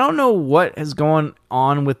 Also, I don't know what has gone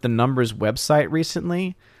on with the Numbers website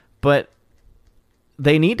recently, but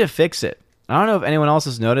they need to fix it. I don't know if anyone else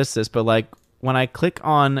has noticed this, but like when I click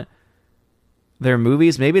on their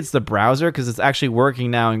movies, maybe it's the browser because it's actually working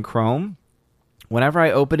now in Chrome. Whenever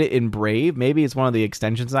I open it in Brave, maybe it's one of the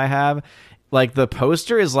extensions I have, like the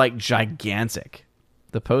poster is like gigantic.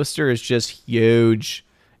 The poster is just huge.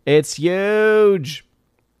 It's huge.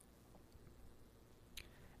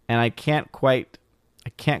 And I can't quite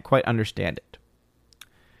understand it.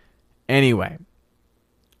 Anyway.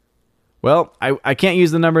 Well, I can't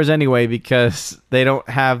use the numbers anyway because they don't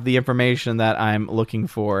have the information that I'm looking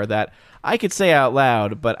for that I could say out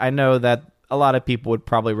loud, but I know that a lot of people would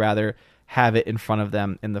probably rather have it in front of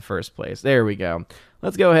them in the first place. There we go.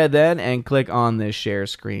 Let's go ahead then and click on this share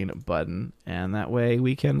screen button, and that way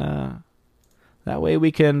we can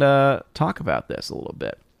talk about this a little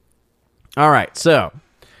bit. All right, so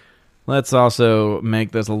let's also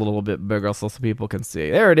make this a little bit bigger so people can see.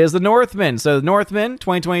 There it is, The Northman. So The Northman,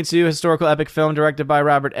 2022 historical epic film directed by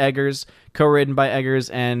Robert Eggers, co-written by Eggers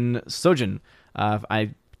and Sojin.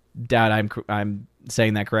 I doubt I'm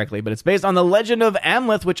saying that correctly, but it's based on the Legend of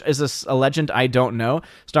Amleth, which is a legend I don't know,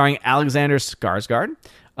 starring Alexander Skarsgård.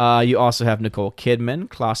 You also have Nicole Kidman,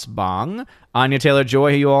 Klaus Bang, Anya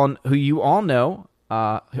Taylor-Joy, who you all know,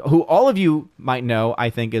 who all of you might know, I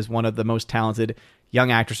think is one of the most talented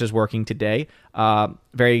young actresses working today.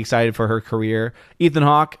 Very excited for her career. Ethan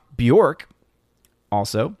Hawke, Bjork,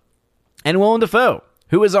 also, and Willem Dafoe,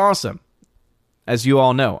 who is awesome. As you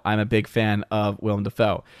all know, I'm a big fan of Willem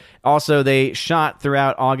Dafoe. Also, they shot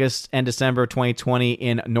throughout August and December 2020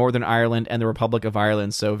 in Northern Ireland and the Republic of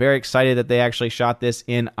Ireland. So very excited that they actually shot this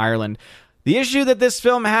in Ireland. The issue that this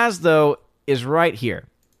film has, though, is right here.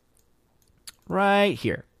 Right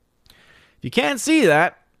here. If you can't see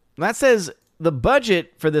that, that says the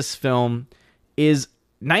budget for this film is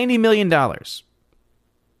 $90 million.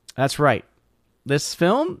 That's right. This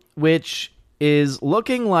film, which is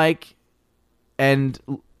looking like and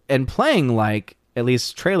playing like, at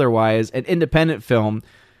least trailer-wise, an independent film,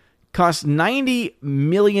 cost $90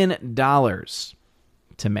 million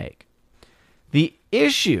to make. The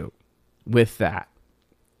issue with that,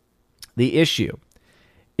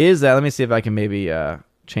 is that, let me see if I can maybe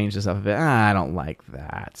change this up a bit. I don't like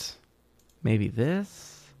that. Maybe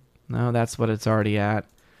this? No, that's what it's already at.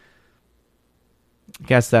 I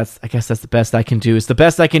guess that's the best I can do. It's the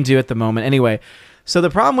best I can do at the moment. Anyway, so the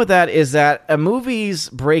problem with that is that a movie's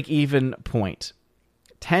break-even point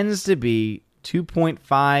tends to be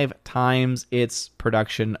 2.5 times its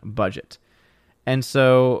production budget. And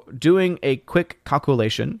so doing a quick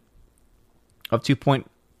calculation of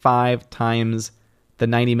 2.5 times the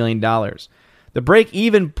 $90 million, the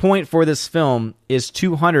break-even point for this film is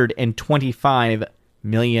 $225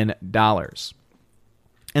 million.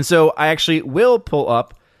 And so I actually will pull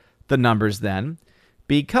up the numbers then,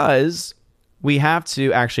 because we have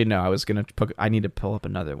to actually, no, I need to pull up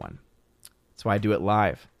another one. That's why I do it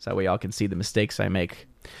live, so that way y'all can see the mistakes I make.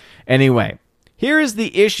 Anyway, here is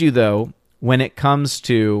the issue, though, when it comes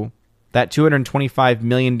to that $225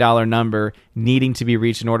 million number needing to be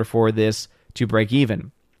reached in order for this to break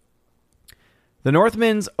even. The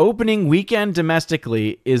Northman's opening weekend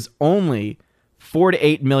domestically is only $4 to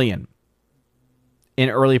 $8 million in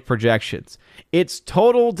early projections. Its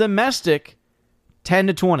total domestic, 10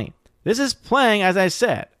 to 20. This is playing, as I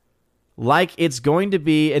said, like it's going to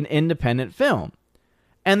be an independent film.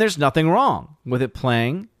 And there's nothing wrong with it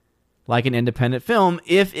playing like an independent film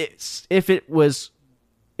if it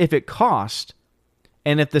cost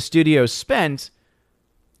and if the studio spent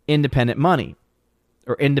independent money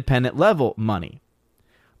or independent level money.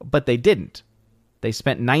 But they didn't. They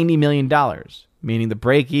spent $90 million, meaning the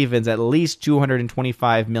break-even's at least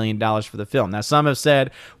 $225 million for the film. Now, some have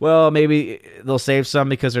said, well, maybe they'll save some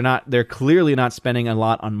because they're clearly not spending a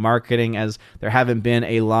lot on marketing, as there haven't been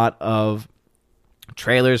a lot of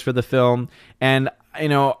trailers for the film. And,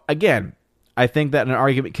 again, I think that an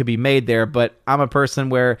argument could be made there, but I'm a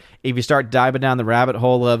person where if you start diving down the rabbit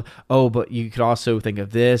hole of, but you could also think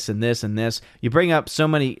of this and this and this, you bring up so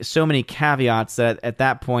many caveats that at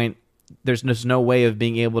that point, there's just no way of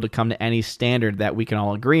being able to come to any standard that we can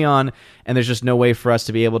all agree on, and there's just no way for us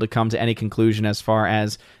to be able to come to any conclusion as far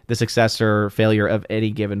as the success or failure of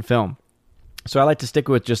any given film. So I like to stick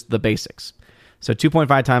with just the basics. So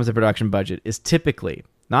 2.5 times the production budget is typically,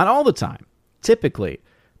 not all the time, typically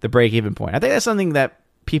the break-even point. I think that's something that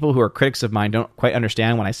people who are critics of mine don't quite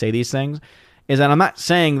understand when I say these things, is that I'm not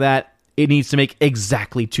saying that it needs to make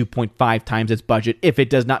exactly 2.5 times its budget. If it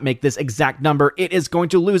does not make this exact number, it is going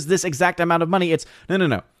to lose this exact amount of money. It's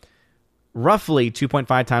no. roughly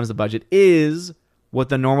 2.5 times the budget is what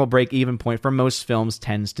the normal break-even point for most films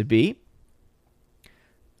tends to be.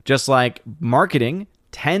 Just like marketing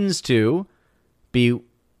tends to be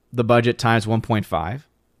the budget times 1.5.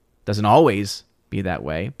 Doesn't always be that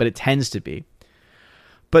way, but it tends to be.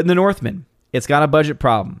 But in The Northman, it's got a budget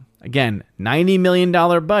problem. Again, $90 million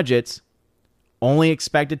budgets, only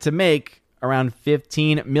expected to make around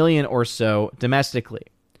 $15 million or so domestically.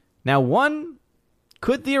 Now, one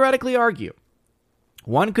could theoretically argue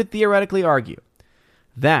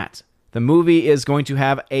that the movie is going to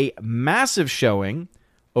have a massive showing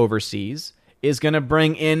overseas, is going to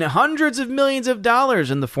bring in hundreds of millions of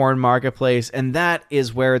dollars in the foreign marketplace, and that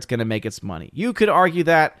is where it's going to make its money. You could argue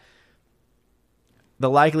that the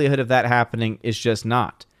likelihood of that happening is just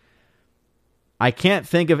not. I can't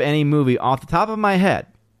think of any movie off the top of my head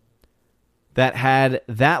that had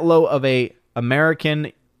that low of a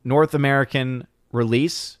North American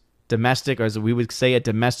release, domestic, or as we would say, a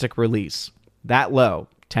domestic release, that low,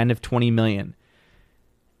 10 to 20 million,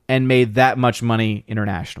 and made that much money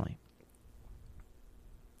internationally.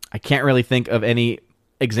 I can't really think of any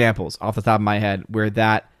examples off the top of my head where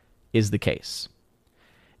that is the case.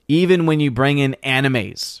 Even when you bring in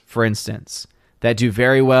animes, for instance, that do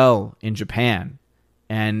very well in Japan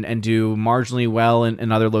and do marginally well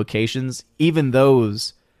in other locations, even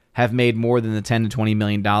those have made more than the $10 to $20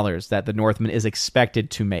 million that The Northman is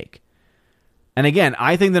expected to make. And again,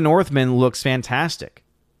 I think The Northman looks fantastic.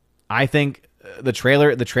 I think the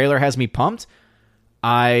trailer has me pumped.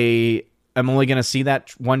 I am only going to see that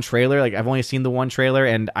one trailer. Like, I've only seen the one trailer,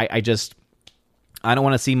 and I don't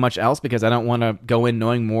want to see much else because I don't want to go in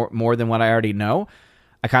knowing more than what I already know.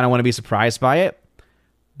 I kind of want to be surprised by it.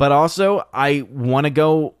 But also, I want to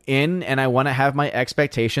go in and I want to have my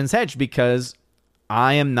expectations hedged because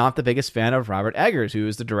I am not the biggest fan of Robert Eggers, who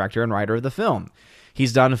is the director and writer of the film.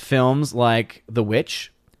 He's done films like The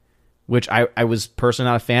Witch, which I was personally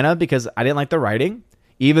not a fan of because I didn't like the writing,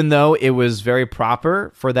 even though it was very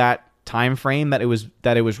proper for that time frame that it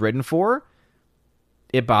was written for.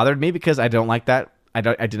 It bothered me because I don't like that. I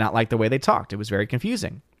did not like the way they talked. It was very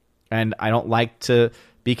confusing, and I don't like to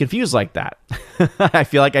be confused like that. I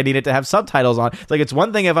feel like I needed to have subtitles on. It's like, it's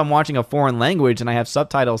one thing if I'm watching a foreign language and I have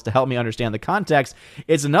subtitles to help me understand the context.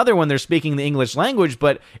 It's another when they're speaking the English language,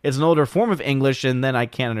 but it's an older form of English, and then I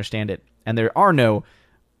can't understand it. And there are no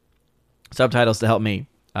subtitles to help me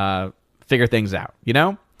figure things out, you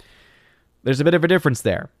know? There's a bit of a difference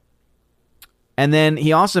there. And then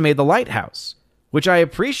he also made The Lighthouse, which I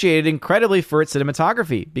appreciated incredibly for its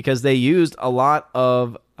cinematography because they used a lot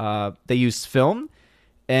of, they used film,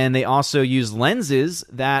 and they also used lenses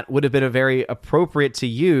that would have been very appropriate to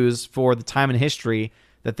use for the time in history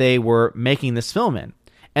that they were making this film in.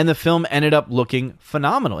 And the film ended up looking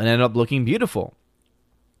phenomenal. It ended up looking beautiful.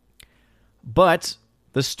 But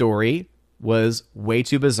the story was way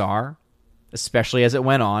too bizarre, especially as it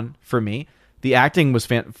went on for me. The acting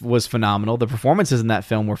was phenomenal. The performances in that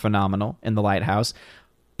film were phenomenal in The Lighthouse.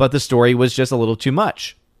 But the story was just a little too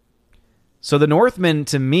much. So The Northman,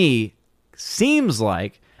 to me, seems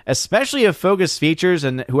like, especially if Focus Features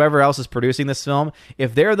and whoever else is producing this film,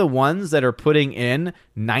 if they're the ones that are putting in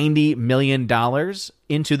 $90 million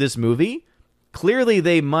into this movie, clearly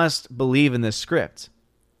they must believe in this script.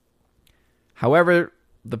 However,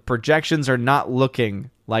 the projections are not looking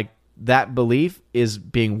like that belief is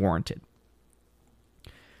being warranted.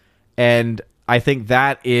 And I think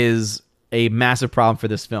that is a massive problem for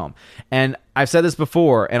this film. And I've said this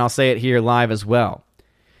before, and I'll say it here live as well.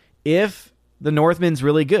 If The Northman's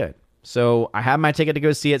really good, so I have my ticket to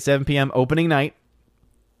go see it 7 p.m. opening night.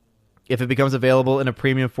 If it becomes available in a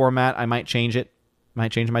premium format, I might change it.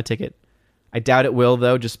 Might change my ticket. I doubt it will,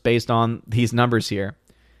 though, just based on these numbers here.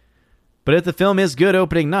 But if the film is good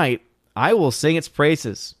opening night, I will sing its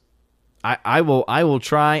praises. I will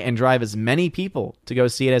try and drive as many people to go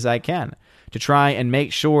see it as I can to try and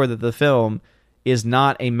make sure that the film is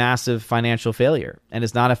not a massive financial failure and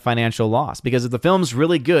is not a financial loss. Because if the film's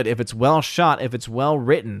really good, if it's well shot, if it's well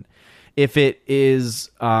written, if it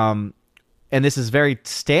is, and this is very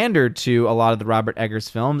standard to a lot of the Robert Eggers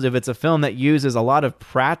films, if it's a film that uses a lot of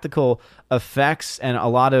practical effects and a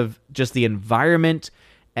lot of just the environment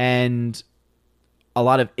and a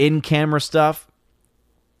lot of in-camera stuff,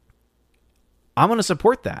 I'm going to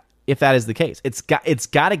support that if that is the case. It's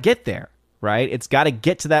got to get there, right? It's got to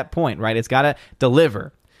get to that point, right? It's got to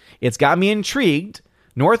deliver. It's got me intrigued.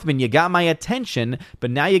 Northman, you got my attention, but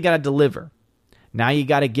now you got to deliver. Now you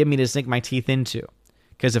got to give me to sink my teeth into.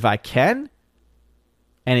 Because if I can,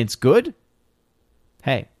 and it's good,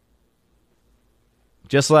 hey.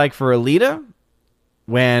 Just like for Alita,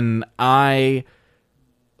 when I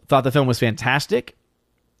thought the film was fantastic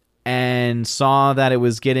and saw that it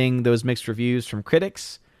was getting those mixed reviews from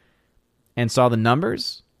critics and saw the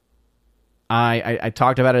numbers, I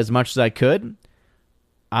talked about it as much as I could.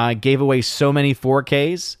 I gave away so many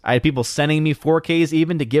 4Ks. I had people sending me 4Ks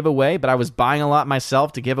even to give away, but I was buying a lot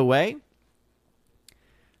myself to give away.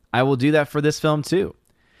 I will do that for this film too.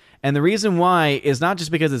 And the reason why is not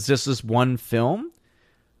just because it's just this one film,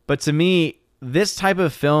 but to me, this type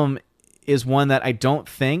of film is one that I don't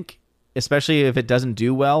think, especially if it doesn't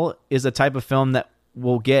do well, is a type of film that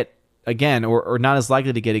will get again or not as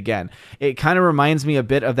likely to get again. It kind of reminds me a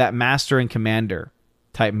bit of that Master and Commander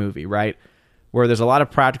type movie, right? Where there's a lot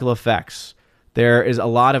of practical effects. There is a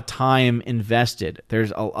lot of time invested.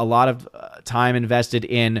 There's a lot of time invested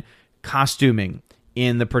in costuming,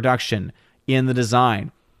 in the production, in the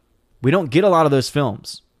design. We don't get a lot of those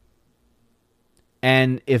films.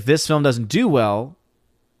 And if this film doesn't do well,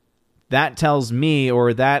 that tells me,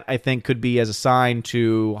 or that I think could be as a sign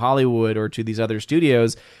to Hollywood or to these other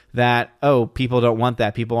studios that, oh, people don't want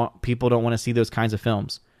that. People don't want to see those kinds of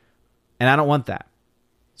films. And I don't want that.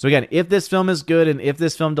 So again, if this film is good and if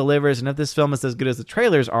this film delivers and if this film is as good as the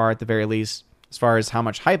trailers are at the very least, as far as how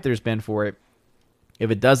much hype there's been for it,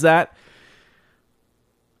 if it does that,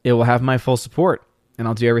 it will have my full support and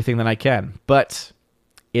I'll do everything that I can. But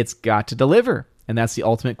it's got to deliver. And that's the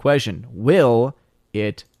ultimate question. Will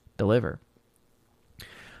it deliver?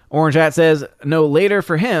 Orange Hat says, no later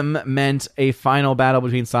for him meant a final battle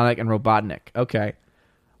between Sonic and Robotnik. Okay.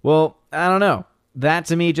 Well, I don't know. That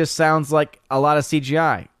to me just sounds like a lot of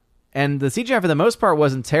CGI. And the CGI for the most part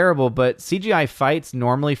wasn't terrible, but CGI fights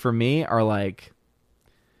normally for me are like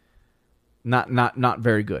not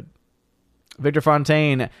very good. Victor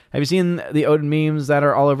Fontaine, have you seen the Odin memes that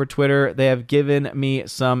are all over Twitter? They have given me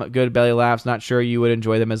some good belly laughs. Not sure you would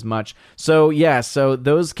enjoy them as much. So yeah, so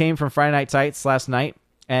those came from Friday Night Tights last night,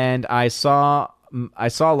 and I saw a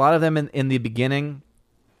lot of them in the beginning.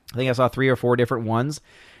 I think I saw 3 or 4 different ones,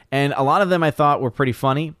 and a lot of them I thought were pretty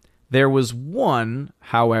funny. There was one,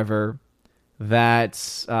 however,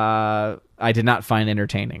 that I did not find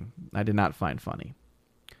entertaining. I did not find funny.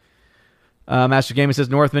 Master Gaming says,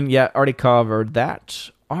 Northman, yeah, already covered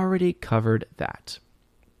that.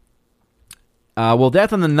 Well,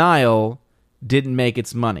 Death on the Nile didn't make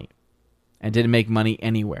its money and didn't make money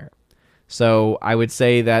anywhere. So I would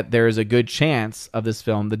say that there is a good chance of this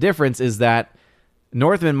film. The difference is that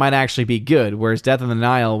Northman might actually be good, whereas Death on the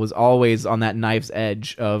Nile was always on that knife's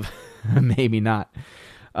edge of maybe not.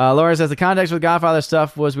 Laura says, the context with Godfather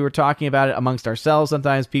stuff was we were talking about it amongst ourselves.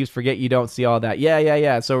 Sometimes peeps forget you don't see all that.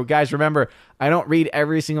 Yeah. So guys, remember, I don't read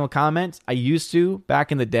every single comment. I used to back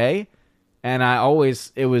in the day, and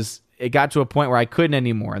it got to a point where I couldn't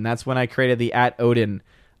anymore, and that's when I created the @Odin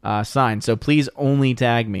sign. So please only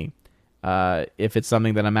tag me if it's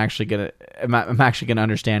something that I'm actually gonna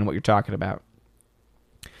understand what you're talking about.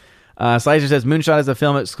 Slicer says, Moonshot is a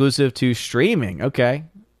film exclusive to streaming. Okay.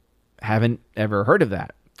 Haven't ever heard of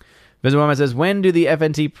that. Visit Woman says, when do the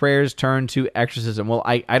FNT prayers turn to exorcism? Well,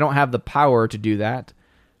 I don't have the power to do that.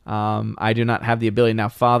 I do not have the ability. Now,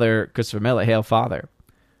 Father Christopher Millet, Hail Father,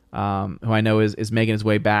 who I know is making his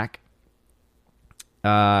way back,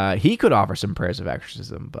 he could offer some prayers of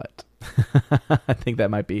exorcism, but I think that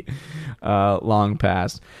might be long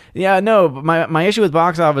past. Yeah, no, my issue with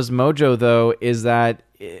Box Office Mojo, though, is that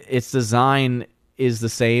its design is the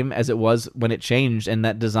same as it was when it changed, and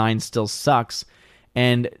that design still sucks.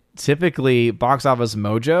 And typically, Box Office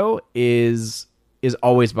Mojo is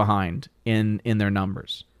always behind in their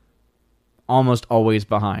numbers, almost always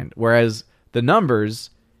behind. Whereas the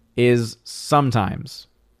numbers is sometimes,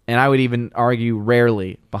 and I would even argue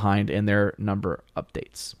rarely, behind in their number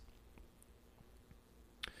updates.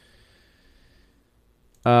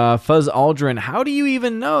 Fuzz Aldrin, how do you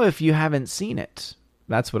even know if you haven't seen it?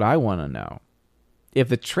 That's what I want to know. If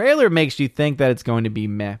the trailer makes you think that it's going to be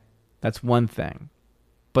meh, that's one thing.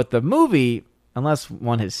 But the movie, unless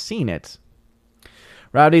one has seen it.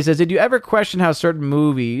 Rowdy says, did you ever question how certain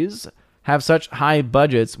movies have such high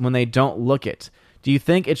budgets when they don't look it? Do you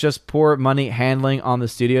think it's just poor money handling on the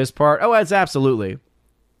studio's part? Oh, it's absolutely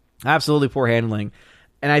poor handling.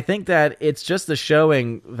 And I think that it's just the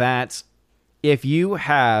showing that if you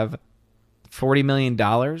have $40 million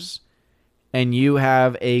and you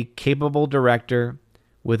have a capable director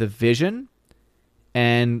with a vision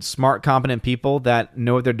and smart, competent people that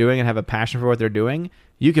know what they're doing and have a passion for what they're doing,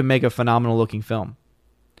 you can make a phenomenal looking film.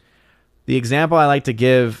 The example I like to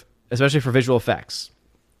give, especially for visual effects,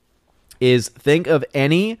 is think of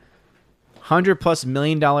any $100+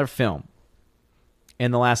 million film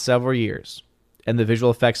in the last several years and the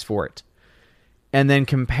visual effects for it, and then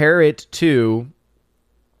compare it to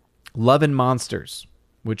Love and Monsters,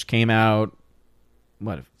 which came out,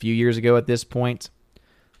 a few years ago at this point.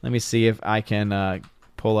 Let me see if I can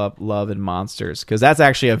pull up Love and Monsters, because that's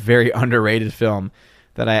actually a very underrated film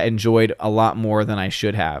that I enjoyed a lot more than I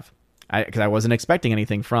should have, because I wasn't expecting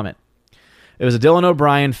anything from it. It was a Dylan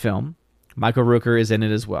O'Brien film. Michael Rooker is in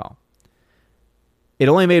it as well. It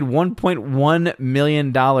only made $1.1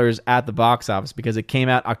 million at the box office because it came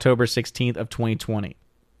out October 16th of 2020.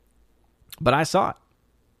 But I saw it.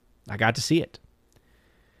 I got to see it.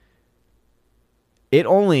 It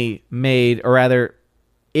only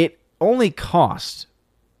cost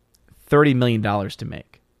 $30 million to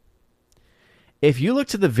make. If you look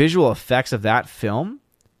to the visual effects of that film,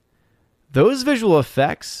 those visual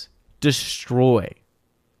effects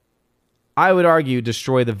I would argue,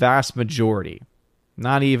 destroy the vast majority,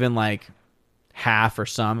 not even like half or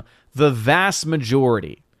some, the vast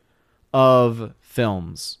majority of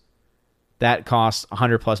films that cost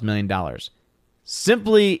 $100+ million,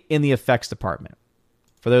 simply in the effects department.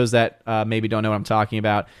 For those that maybe don't know what I'm talking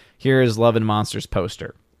about, here is Love and Monsters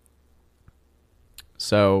poster.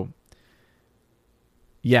 So,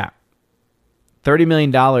 yeah. $30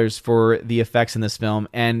 million for the effects in this film,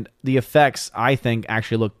 and the effects, I think,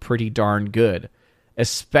 actually look pretty darn good,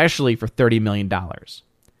 especially for $30 million.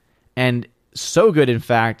 And so good, in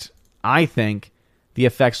fact, I think the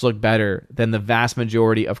effects look better than the vast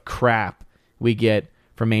majority of crap we get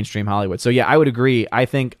from mainstream Hollywood. So yeah, I would agree. I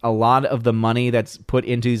think a lot of the money that's put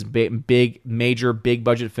into these major big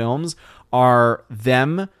budget films are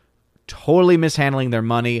them totally mishandling their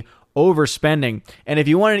money, overspending. And if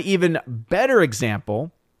you want an even better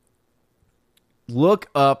example, look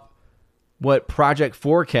up what Project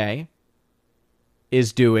 4K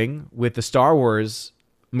is doing with the Star Wars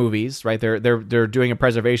movies, right? They're doing a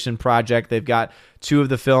preservation project. They've got two of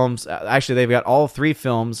the films. Actually, they've got all three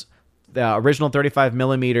films. The original 35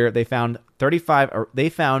 millimeter. They found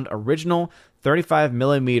original 35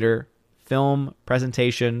 millimeter film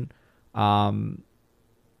presentation. Not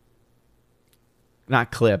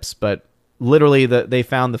clips, but literally they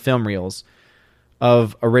found the film reels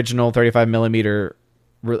of original 35 millimeter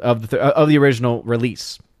of the original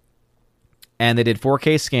release, and they did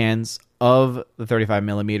 4K scans of the 35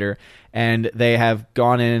 millimeter, and they have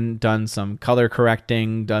gone in, done some color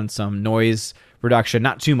correcting, done some noise reduction,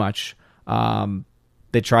 not too much.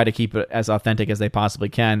 They try to keep it as authentic as they possibly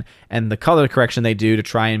can, and the color correction they do to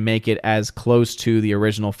try and make it as close to the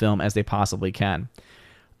original film as they possibly can.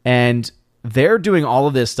 And they're doing all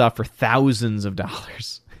of this stuff for thousands of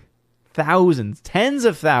dollars. Thousands, tens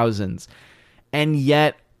of thousands. And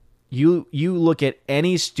yet, you look at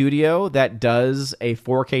any studio that does a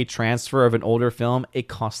 4K transfer of an older film, it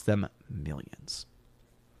costs them millions.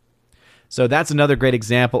 So that's another great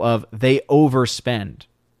example of they overspend.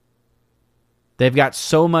 They've got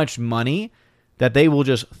so much money that they will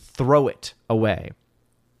just throw it away.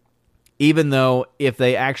 Even though if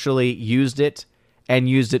they actually used it and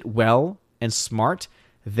used it well and smart,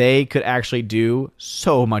 they could actually do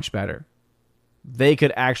so much better. They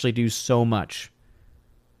could actually do so much.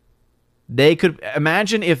 They could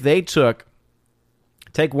imagine if they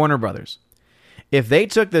take Warner Brothers. If they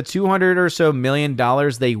took the $200 or so million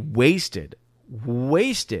they wasted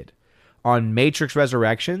on Matrix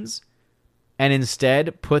Resurrections and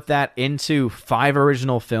instead put that into 5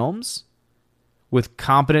 original films with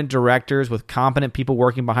competent directors, with competent people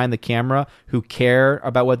working behind the camera who care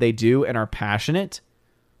about what they do and are passionate,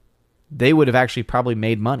 they would have actually probably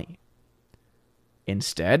made money.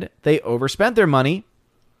 Instead, they overspent their money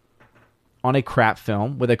on a crap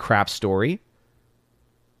film with a crap story,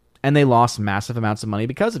 and they lost massive amounts of money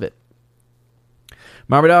because of it.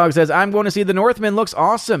 Marva Dog says, I'm going to see The Northman. Looks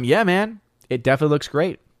awesome. Yeah, man. It definitely looks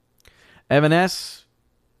great. Evan S.,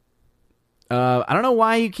 I don't know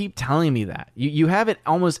why you keep telling me that. You have it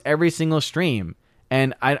almost every single stream,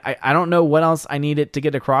 and I don't know what else I need it to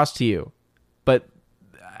get across to you. But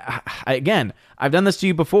again, I've done this to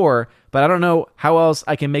you before, but I don't know how else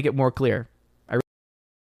I can make it more clear.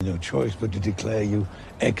 No choice but to declare you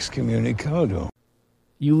excommunicado.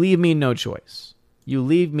 You leave me no choice. You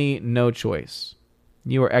leave me no choice.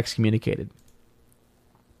 You are excommunicated.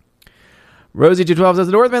 Rosie212 says,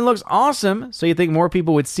 The Northman looks awesome, so you think more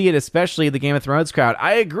people would see it, especially the Game of Thrones crowd.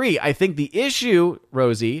 I agree. I think the issue,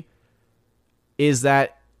 Rosie, is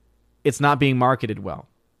that it's not being marketed well.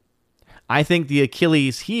 I think the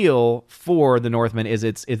Achilles heel for The Northman is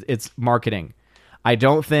its marketing. I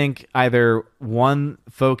don't think either one,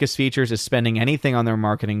 Focus Features is spending anything on their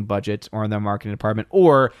marketing budget or in their marketing department,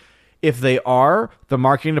 or if they are, the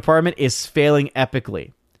marketing department is failing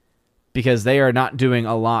epically because they are not doing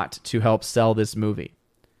a lot to help sell this movie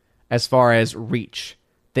as far as reach.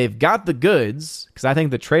 they've got the goods, because I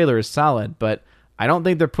think the trailer is solid, but I don't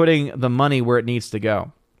think they're putting the money where it needs to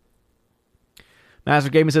go.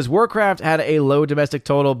 Master Gaming says, Warcraft had a low domestic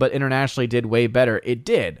total, but internationally did way better. It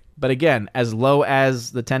did. But again, as low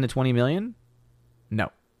as the 10 to 20 million?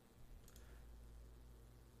 No.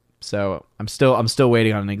 So I'm still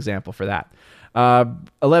waiting on an example for that.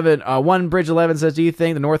 1 Bridge 11 says, do you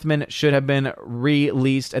think the Northman should have been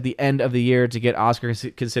released at the end of the year to get Oscar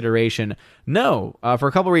consideration? No, for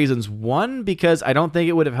a couple reasons. One, because I don't think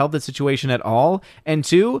it would have helped the situation at all. And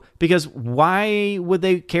two, because why would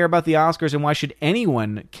they care about the Oscars, and why should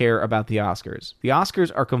anyone care about the Oscars? The Oscars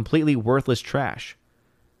are completely worthless trash.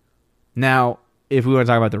 Now, if we want to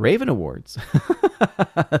talk about the Raven Awards,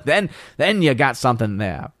 then you got something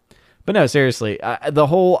there. But no, seriously, the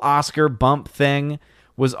whole Oscar bump thing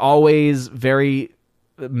was always very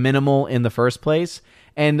minimal in the first place.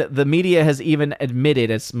 And the media has even admitted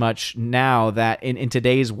as much now that in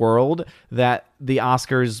today's world that the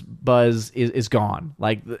Oscars buzz is gone.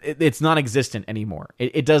 Like, it's non-existent anymore.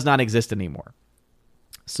 It does not exist anymore.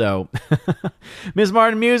 So, Miss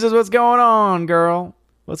Martin Muses, what's going on, girl?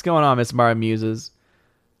 What's going on, Miss Martin Muses?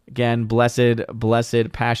 Again, blessed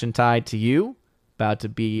Passion Tide to you. About to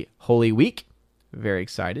be Holy Week. Very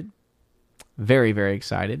excited. Very, very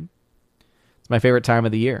excited. It's my favorite time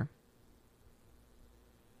of the year.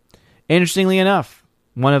 Interestingly enough,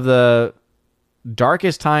 one of the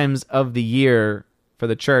darkest times of the year for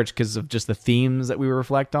the church, because of just the themes that we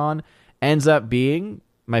reflect on, ends up being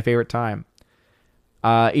my favorite time.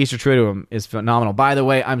 Easter Triduum is phenomenal. By the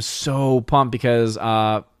way, I'm so pumped because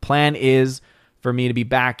plan is for me to be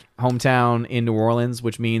back hometown in New Orleans,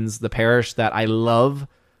 which means the parish that I love,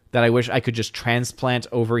 that I wish I could just transplant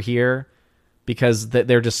over here because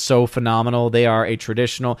they're just so phenomenal. They are a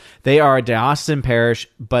diocesan parish,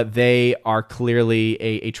 but they are clearly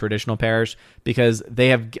a traditional parish because they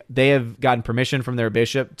have gotten permission from their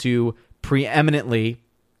bishop to preeminently,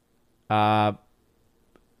 to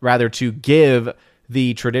give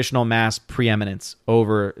the traditional mass preeminence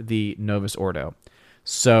over the Novus Ordo.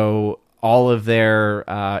 So all of their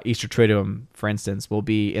Easter Triduum, for instance, will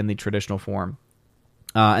be in the traditional form.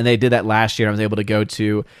 And they did that last year. I was able to go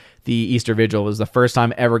to the Easter Vigil. It was the first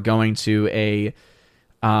time ever going to a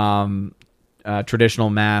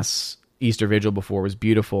traditional Mass Easter Vigil before. It was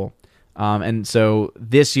beautiful. And so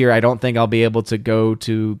this year, I don't think I'll be able to go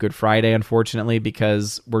to Good Friday, unfortunately,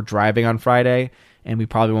 because we're driving on Friday, and we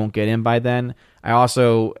probably won't get in by then. I'm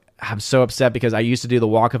so upset because I used to do the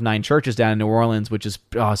Walk of Nine Churches down in New Orleans, which is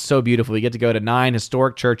so beautiful. You get to go to 9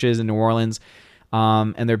 historic churches in New Orleans,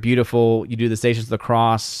 and they're beautiful. You do the Stations of the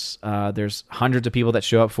Cross. There's hundreds of people that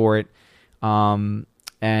show up for it, and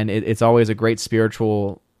it's always a very great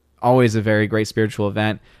spiritual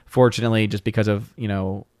event. Fortunately, just because of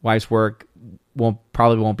wife's work,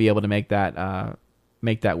 probably won't be able to make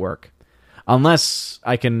that work. Unless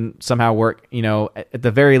I can somehow work, at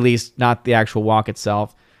the very least, not the actual walk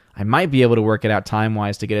itself. I might be able to work it out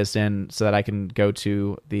time-wise to get us in so that I can go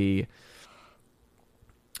to the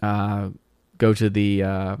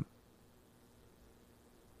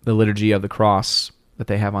Liturgy of the Cross that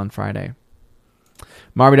they have on Friday.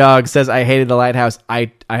 Marmy Dog says, I hated the lighthouse.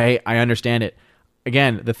 I understand it.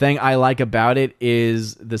 Again, the thing I like about it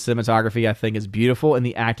is the cinematography I think is beautiful and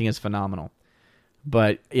the acting is phenomenal.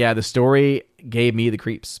 But yeah, the story gave me the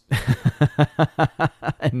creeps.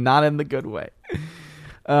 And not in the good way.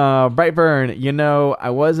 Brightburn,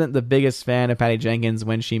 I wasn't the biggest fan of Patty Jenkins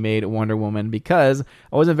when she made Wonder Woman because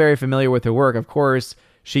I wasn't very familiar with her work. Of course,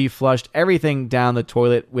 she flushed everything down the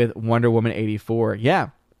toilet with Wonder Woman 84. Yeah.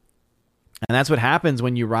 And that's what happens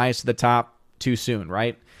when you rise to the top too soon,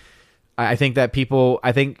 right? I think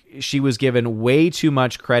she was given way too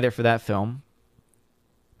much credit for that film.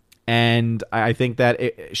 And I think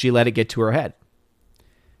that she let it get to her head.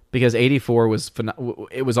 Because 84 was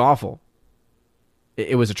awful.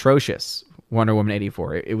 It was atrocious. Wonder Woman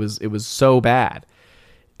 84. It was so bad.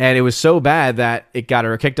 And it was so bad that it got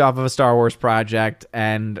her kicked off of a Star Wars project,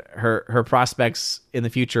 and her prospects in the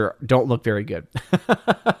future don't look very good.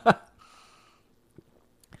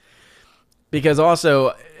 Because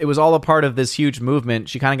also, it was all a part of this huge movement.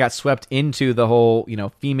 She kind of got swept into the whole,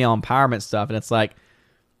 female empowerment stuff. And it's like,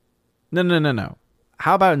 no.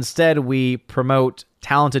 How about instead we promote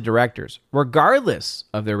talented directors, regardless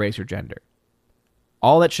of their race or gender?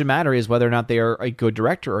 All that should matter is whether or not they are a good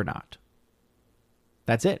director or not.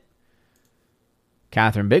 That's it.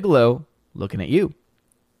 Catherine Bigelow, looking at you.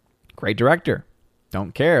 Great director.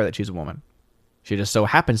 Don't care that she's a woman. She just so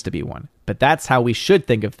happens to be one. But that's how we should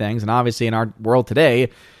think of things. And obviously in our world today,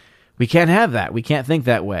 we can't have that. We can't think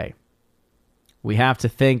that way. We have to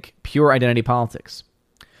think pure identity politics.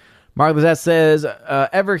 Mark Lizette says,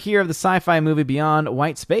 ever hear of the sci-fi movie Beyond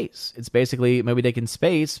White Space? It's basically Moby Dick in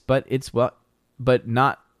space, but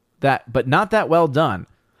not that well done.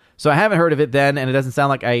 So I haven't heard of it then, and it doesn't sound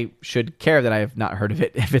like I should care that I have not heard of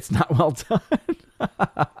it if it's not well done.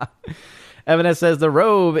 Evan S. says, The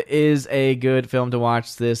Robe is a good film to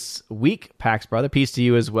watch this week, Pax Brother. Peace to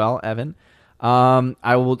you as well, Evan.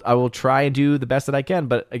 I will try and do the best that I can,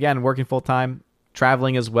 but again, working full-time,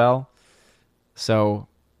 traveling as well. So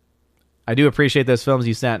I do appreciate those films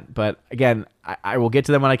you sent, but again, I will get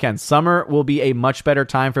to them when I can. Summer will be a much better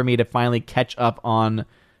time for me to finally catch up on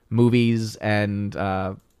movies and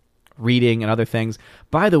reading and other things.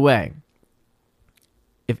 By the way,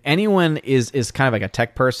 if anyone is kind of like a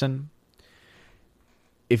tech person,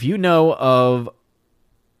 if you know of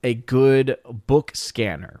a good book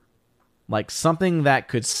scanner, like something that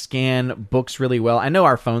could scan books really well. I know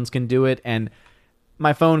our phones can do it, and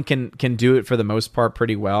my phone can do it for the most part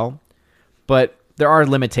pretty well, but there are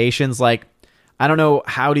limitations. Like, I don't know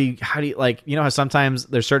how do you like, you know how sometimes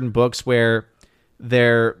there's certain books where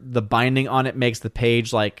the binding on it makes the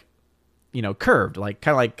page like, you know, curved, like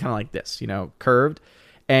kind of like this, you know, curved.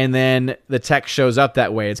 And then the text shows up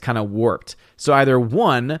that way. It's kind of warped. So either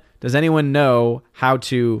one, does anyone know how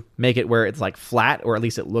to make it where it's like flat, or at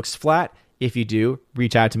least it looks flat? If you do,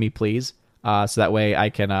 reach out to me, please. So that way I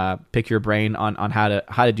can pick your brain on how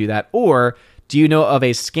to do that. Or do you know of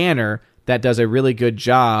a scanner that does a really good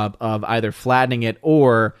job of either flattening it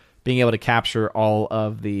or being able to capture all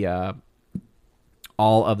of the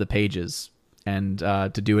pages and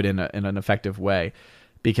to do it in an effective way?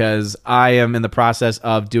 Because I am in the process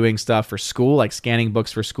of doing stuff for school, like scanning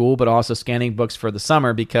books for school, but also scanning books for the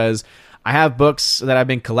summer, because I have books that I've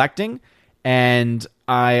been collecting, and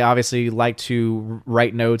I obviously like to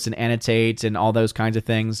write notes and annotate and all those kinds of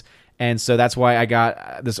things. And so that's why I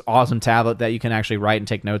got this awesome tablet that you can actually write and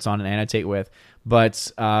take notes on and annotate with.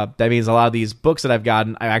 But that means a lot of these books that I've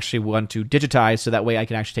gotten, I actually want to digitize so that way I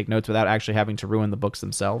can actually take notes without actually having to ruin the books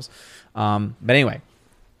themselves. But anyway,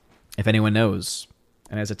 if anyone knows,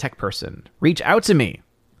 and as a tech person, reach out to me.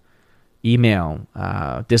 Email,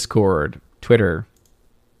 Discord, Twitter,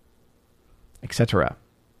 etc.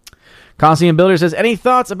 Coliseum Builder says, any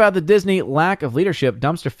thoughts about the Disney lack of leadership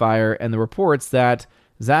dumpster fire and the reports that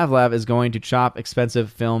Zavlav is going to chop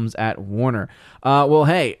expensive films at Warner? Well,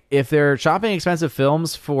 hey, if they're chopping expensive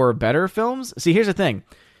films for better films, see, here's the thing.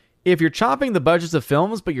 If you're chopping the budgets of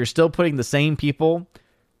films, but you're still putting the same people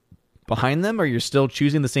behind them, or you're still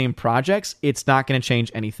choosing the same projects, it's not going to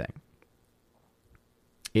change anything.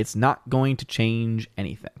 It's not going to change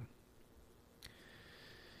anything.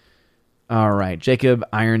 All right, Jacob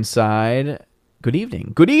Ironside, good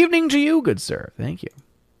evening. Good evening to you, good sir. Thank you.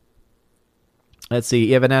 Let's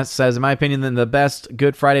see. Evan S. says, in my opinion, then the best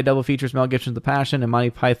Good Friday double features Mel Gibson's The Passion and Monty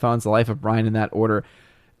Python's The Life of Brian in that order.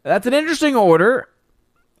 That's an interesting order.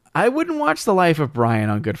 I wouldn't watch The Life of Brian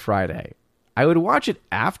on Good Friday. I would watch it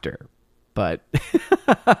after, but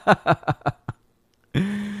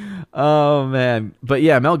oh man. But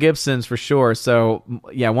yeah, Mel Gibson's for sure. So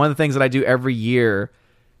yeah, one of the things that I do every year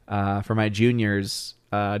for my juniors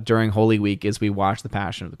during Holy Week is we watch The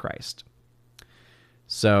Passion of the Christ.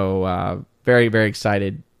 So very, very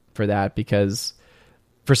excited for that, because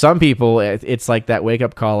for some people it's like that wake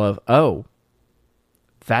up call of, oh,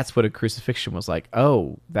 that's what a crucifixion was like.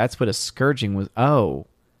 Oh, that's what a scourging was. Oh,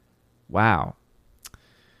 wow.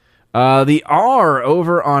 The R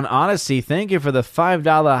over on Odyssey, thank you for the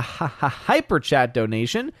 $5 hyper chat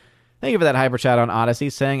donation. Thank you for that hyper chat on Odyssey,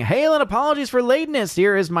 saying, hail and apologies for lateness.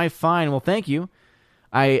 Here is my fine. Well, thank you.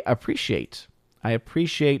 I appreciate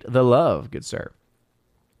the love, good sir.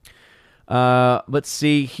 Let's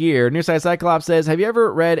see here. Nearside Cyclops says, have you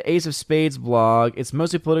ever read Ace of Spades blog? It's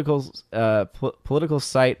mostly political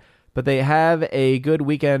site, but they have a good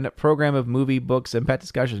weekend program of movie, books, and pet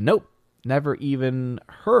discussions. Nope. Never even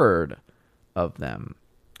heard of them.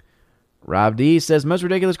 Rob D says, most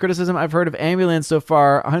ridiculous criticism I've heard of Ambulance so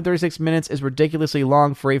far. 136 minutes is ridiculously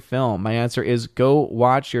long for a film. My answer is go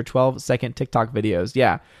watch your 12-second TikTok videos.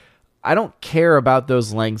 Yeah, I don't care about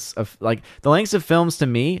those lengths of, like, the lengths of films to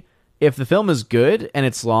me. If the film is good and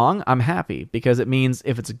it's long, I'm happy, because it means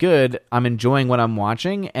if it's good, I'm enjoying what I'm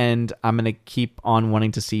watching and I'm going to keep on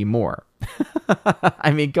wanting to see more.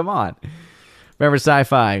 I mean, come on. Remember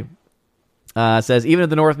Sci-Fi says, even if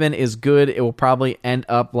The Northman is good, it will probably end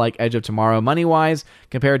up like Edge of Tomorrow money-wise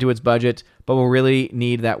compared to its budget, but will really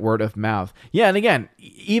need that word of mouth. Yeah, and again,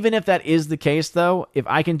 even if that is the case, though, if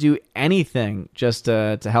I can do anything just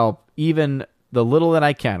to help, even the little that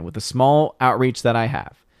I can, with the small outreach that I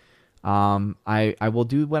have, I will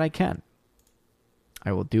do what I can.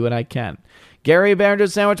 I will do what I can. Gary Barrington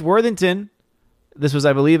Sandwich Worthington. This was,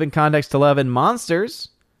 I believe, in context to Love and Monsters.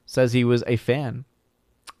 Says he was a fan.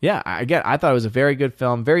 Yeah, again, I thought it was a very good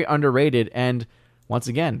film, very underrated, and once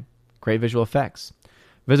again, great visual effects.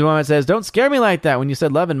 Visible Moment says, don't scare me like that. When you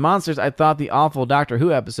said Love and Monsters, I thought the awful Doctor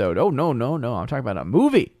Who episode. Oh, no. I'm talking about a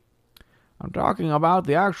movie. I'm talking about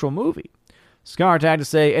the actual movie. Scar Tag to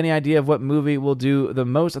say, any idea of what movie will do the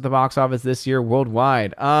most at the box office this year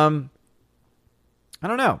worldwide? I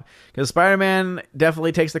don't know. Because Spider-Man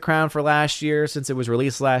definitely takes the crown for last year since it was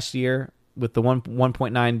released last year with the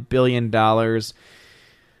 $1.9 billion.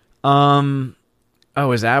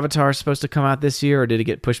 Is Avatar supposed to come out this year or did it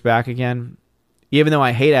get pushed back again? Even though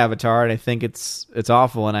I hate Avatar and I think it's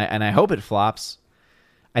awful and I hope it flops,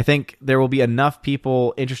 I think there will be enough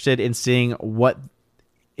people interested in seeing what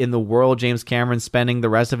in the world James Cameron's spending the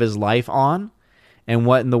rest of his life on and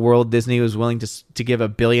what in the world Disney was willing to give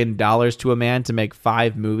 $1 billion to a man to make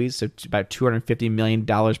 5 movies, so about $250 million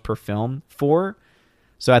per film for.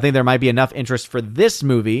 So I think there might be enough interest for this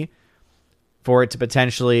movie for it to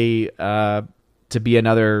potentially to be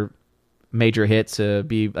another major hit, to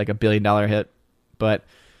be like a $1 billion hit. But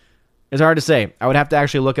it's hard to say. I would have to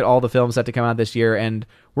actually look at all the films set to come out this year, and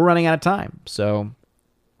we're running out of time. So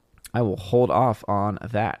I will hold off on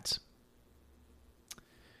that.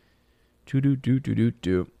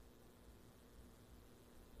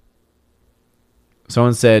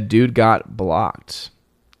 Someone said, dude got blocked.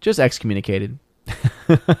 Just excommunicated.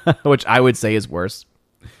 Which I would say is worse.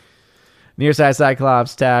 Nearside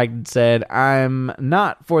Cyclops tagged said, I'm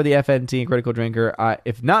not for the FNT and Critical Drinker.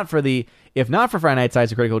 If not for Friday Night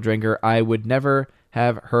Sights and Critical Drinker, I would never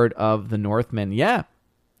have heard of the Northman. Yeah,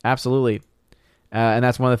 absolutely. And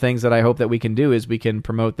that's one of the things that I hope that we can do is we can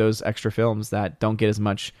promote those extra films that don't get as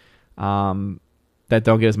much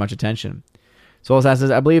attention. Soul Assassin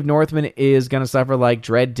says, I believe Northman is going to suffer like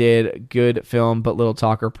Dredd did. Good film, but little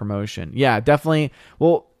talker promotion. Yeah, definitely.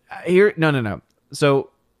 Well, no. So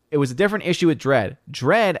it was a different issue with Dredd.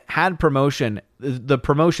 Dredd had promotion. The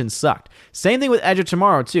promotion sucked. Same thing with Edge of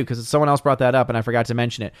Tomorrow, too, because someone else brought that up, and I forgot to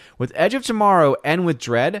mention it. With Edge of Tomorrow and with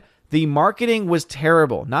Dredd, the marketing was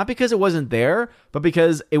terrible. Not because it wasn't there, but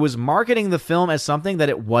because it was marketing the film as something that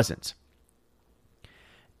it wasn't.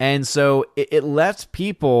 And so it left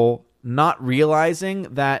people not realizing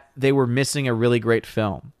that they were missing a really great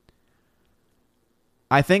film.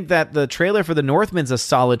 I think that the trailer for The Northman's a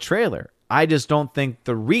solid trailer. I just don't think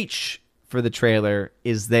the reach for the trailer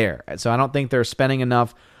is there. So I don't think they're spending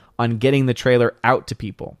enough on getting the trailer out to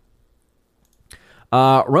people.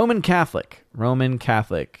 Roman Catholic,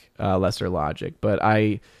 lesser logic,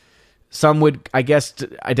 but some would, I guess,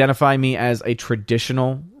 identify me as a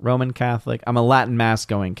traditional Roman Catholic. I'm a Latin Mass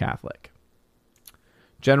going Catholic.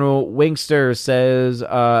 General Winkster says,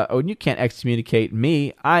 you can't excommunicate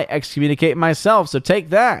me. I excommunicate myself, so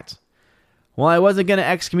take that. Well, I wasn't going to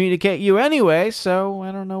excommunicate you anyway, so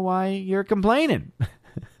I don't know why you're complaining.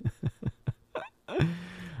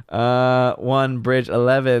 One Bridge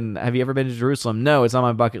 11. Have you ever been to Jerusalem? No, it's on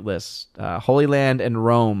my bucket list. Holy Land and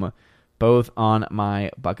Rome, both on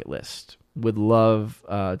my bucket list. Would love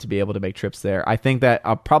to be able to make trips there. I think that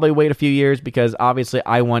I'll probably wait a few years because obviously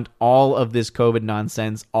I want all of this COVID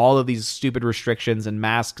nonsense, all of these stupid restrictions and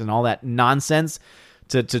masks and all that nonsense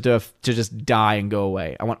to just die and go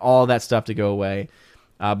away. I want all that stuff to go away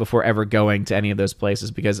before ever going to any of those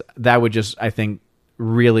places because that would just, I think,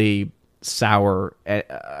 really sour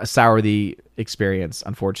the experience,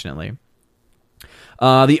 unfortunately.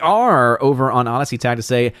 The R over on Odyssey tagged to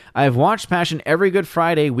say, I have watched Passion every Good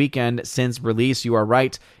Friday weekend since release. You are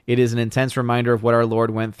right. It is an intense reminder of what our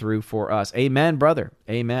Lord went through for us. Amen, brother.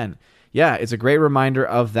 Amen. Yeah, it's a great reminder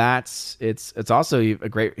of that. It's also a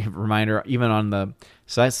great reminder, even on the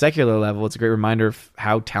secular level, it's a great reminder of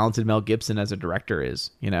how talented Mel Gibson as a director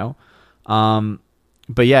is, you know?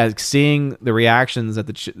 But yeah, seeing the reactions that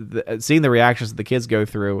the kids go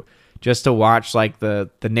through just to watch like the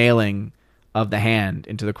nailing of the hand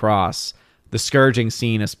into the cross, the scourging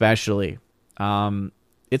scene especially,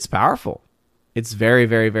 it's powerful. It's very,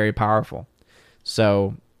 very, very powerful.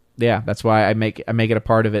 So yeah, that's why I make it a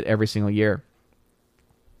part of it every single year.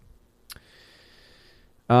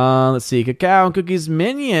 Let's see. Cacao and Cookies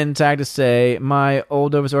Minion tagged to say, my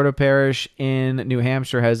old Novus Ordo parish in New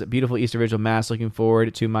Hampshire has a beautiful Easter Vigil Mass. Looking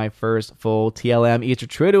forward to my first full TLM Easter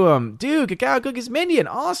Triduum. Dude, Cacao and Cookies Minion.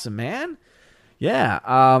 Awesome, man. Yeah.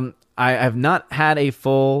 I have not had a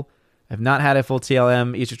full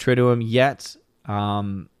TLM Easter Triduum yet.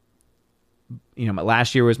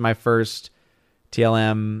 Last year was my first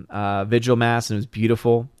TLM Vigil Mass, and it was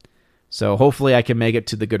beautiful. So hopefully I can make it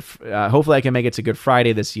to Good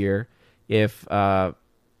Friday this year. if the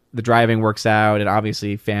driving works out, and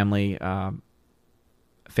obviously family and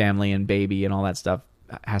baby and all that stuff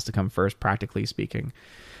has to come first, practically speaking.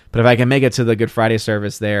 But if I can make it to the Good Friday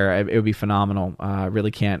service there, it would be phenomenal.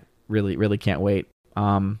 Really can't wait.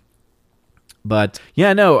 But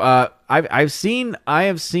yeah, no, I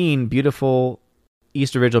have seen beautiful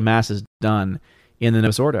Easter Vigil masses done in the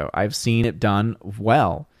Novus Ordo. I've seen it done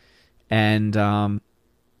well, and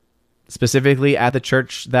specifically at the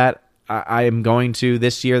church that I am going to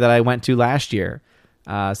this year that I went to last year,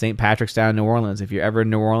 St. Patrick's down in New Orleans. If you're ever in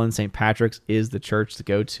New Orleans, St. Patrick's is the church to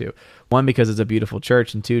go to. One, because it's a beautiful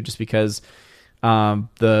church, and two, just because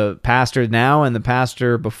the pastor now and the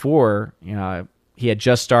pastor before, he had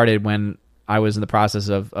just started when I was in the process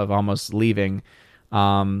of almost leaving,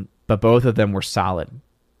 but both of them were solid.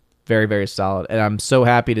 Very, very solid. And I'm so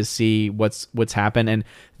happy to see what's happened. And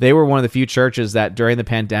they were one of the few churches that during the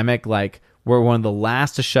pandemic, were one of the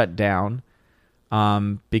last to shut down,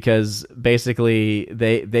 because basically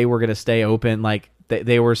they were going to stay open.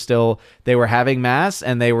 They were having mass,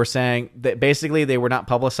 and they were saying that basically they were not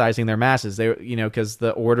publicizing their masses. They, because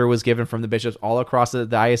the order was given from the bishops all across the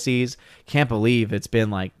diocese. Can't believe it's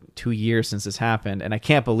been 2 years since this happened. And I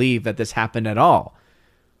can't believe that this happened at all.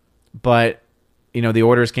 But the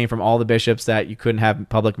orders came from all the bishops that you couldn't have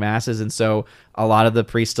public masses. And so a lot of the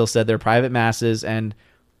priests still said their private masses. And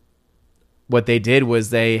what they did was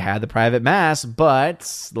they had the private mass,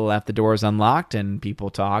 but left the doors unlocked, and people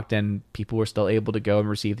talked, and people were still able to go and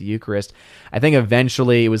receive the Eucharist. I think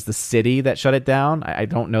eventually it was the city that shut it down. I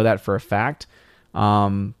don't know that for a fact.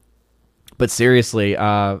 But seriously,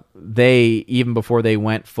 they, even before they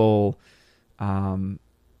went full,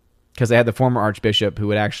 because they had the former archbishop who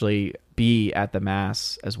would actually be at the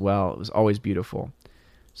mass as well. It was always beautiful.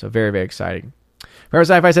 So very, very exciting. Forever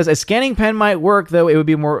Sci-Fi says, a scanning pen might work, though it would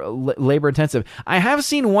be more labor intensive. I have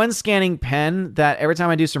seen one scanning pen that every time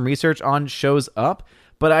I do some research on shows up,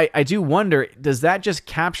 but I do wonder, does that just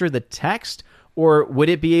capture the text, or would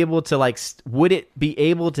it be able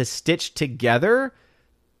to stitch together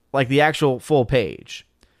the actual full page?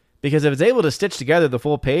 Because if it's able to stitch together the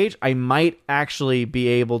full page, I might actually be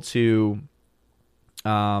able to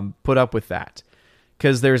put up with that.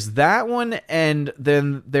 Because there's that one, and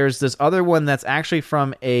then there's this other one that's actually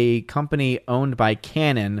from a company owned by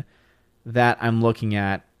Canon that I'm looking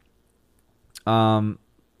at. Let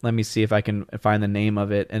me see if I can find the name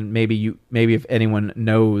of it, and maybe if anyone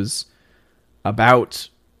knows about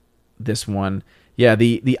this one. Yeah,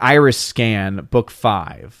 the Iris Scan Book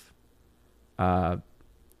 5.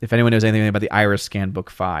 If anyone knows anything about the Iris Scan Book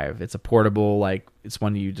 5, it's a portable, it's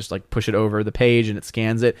one you just push it over the page and it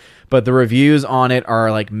scans it. But the reviews on it are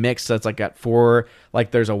mixed. So it's got 4,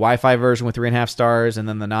 there's a Wi-Fi version with 3.5 stars, and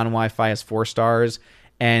then the non-Wi-Fi has 4 stars.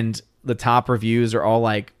 And the top reviews are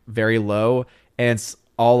all very low, and it's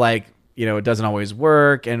all it doesn't always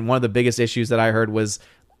work. And one of the biggest issues that I heard was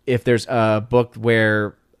if there's a book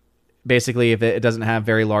where basically if it doesn't have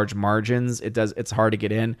very large margins, it's hard to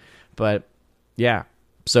get in. But yeah.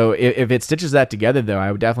 So if it stitches that together, though,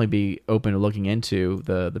 I would definitely be open to looking into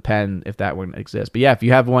the pen if that one exists. But yeah, if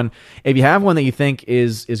you have one that you think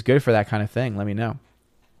is good for that kind of thing, let me know.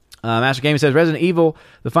 Master Gaming says, Resident Evil,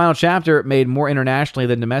 the final chapter, made more internationally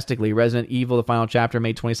than domestically. Resident Evil, the final chapter,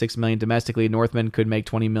 made $26 million domestically. Northman could make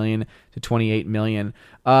 $20 million to $28 million.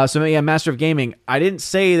 So yeah, Master of Gaming, I didn't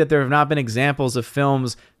say that there have not been examples of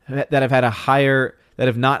films that have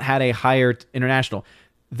not had a higher international.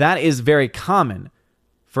 That is very common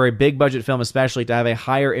for a big budget film, especially, to have a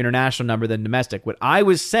higher international number than domestic. What I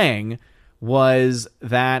was saying was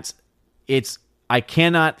that I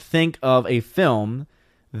cannot think of a film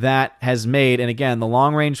that has made, and again, the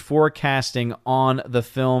long range forecasting on the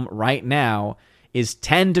film right now is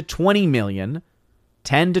 10 to 20 million,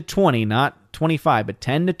 10 to 20, not 25, but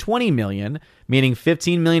 10 to 20 million, meaning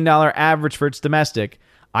 $15 million average for its domestic.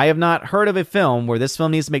 I have not heard of a film where this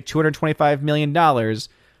film needs to make $225 million.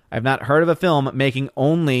 I've not heard of a film making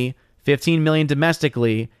only $15 million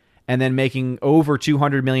domestically and then making over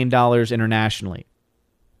 $200 million internationally.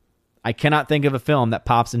 I cannot think of a film that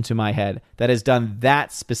pops into my head that has done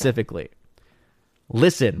that specifically.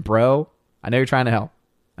 Listen, bro. I know you're trying to help.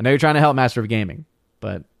 I know you're trying to help, Master of Gaming,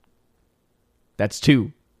 but that's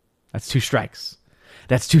 2. That's 2 strikes.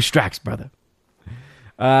 That's 2 strikes, brother.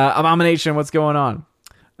 Abomination, what's going on?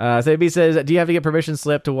 Sabi says, do you have to get permission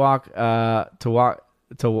slip to watch that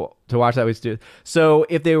we do? So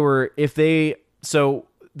so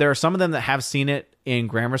there are some of them that have seen it in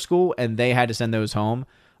grammar school and they had to send those home.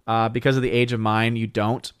 Because of the age of mine, you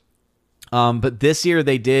don't. But this year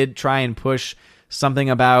they did try and push something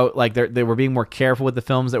about they were being more careful with the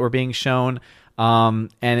films that were being shown. And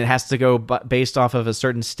it has to go based off of a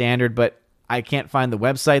certain standard, but I can't find the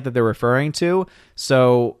website that they're referring to.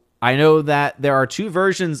 So I know that there are two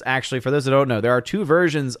versions, actually, for those that don't know, there are two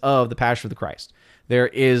versions of The Passion of the Christ. There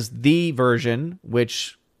is the version,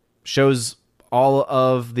 which shows all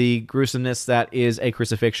of the gruesomeness that is a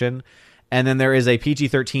crucifixion, and then there is a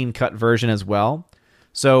PG-13 cut version as well.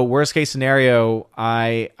 So worst case scenario,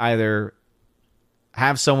 I either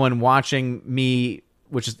have someone watching me,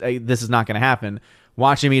 which is this is not going to happen,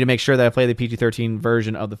 watching me to make sure that I play the PG-13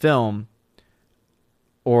 version of the film,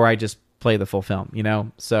 or I just play the full film, you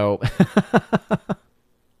know? So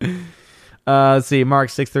let's see.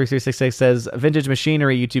 Mark63366 says, Vintage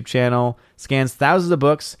Machinery YouTube channel scans thousands of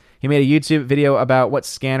books. He made a YouTube video about what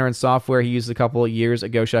scanner and software he used a couple of years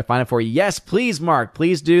ago. Should I find it for you? Yes, please, Mark.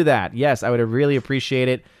 Please do that. Yes, I would really appreciate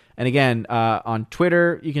it. And again, on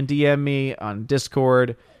Twitter, you can DM me, on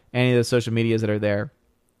Discord, any of the social medias that are there.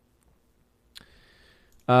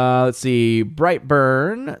 Let's see.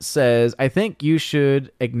 Brightburn says, I think you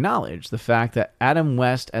should acknowledge the fact that Adam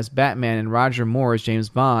West as Batman and Roger Moore as James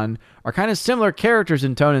Bond are kind of similar characters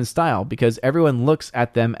in tone and style because everyone looks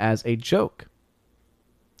at them as a joke.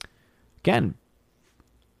 Again,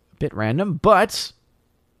 a bit random, but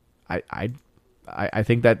I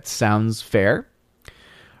think that sounds fair.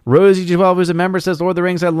 Rosie12, who's a member, says Lord of the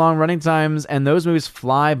Rings had long running times, and those movies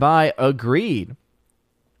fly by. Agreed.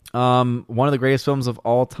 One of the greatest films of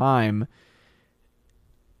all time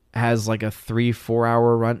has like a 3-4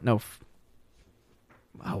 hour run. No,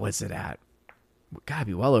 what's it at? Gotta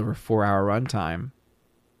be well over 4 hour run time,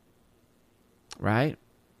 right?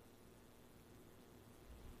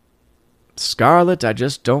 Scarlet, I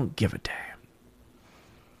just don't give a damn.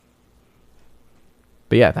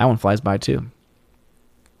 But yeah, that one flies by too.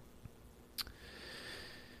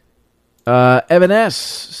 Evan S.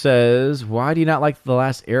 says, why do you not like The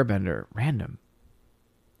Last Airbender? Random.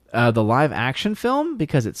 The live action film?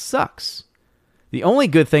 Because it sucks. The only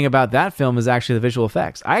good thing about that film is actually the visual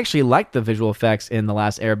effects. I actually liked the visual effects in The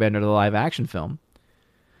Last Airbender, the live action film.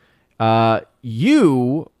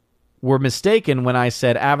 You were mistaken when I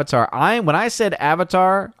said Avatar. When I said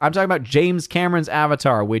Avatar, I'm talking about James Cameron's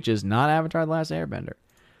Avatar, which is not Avatar The Last Airbender.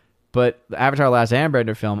 But the Avatar The Last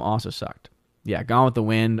Airbender film also sucked. Yeah, Gone with the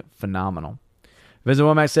Wind, phenomenal. Vincent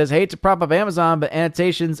Womack says, hate to prop up Amazon, but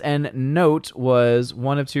annotations and note was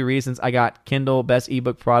one of two reasons I got Kindle best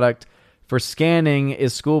ebook product. For scanning,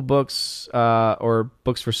 is school books or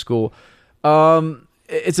books for school?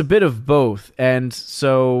 It's a bit of both. And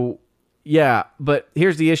so, yeah, but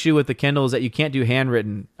here's the issue with the Kindle is that you can't do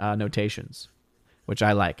handwritten notations, which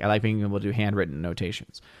I like. I like being able to do handwritten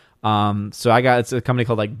notations. So it's a company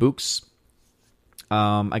called like Books.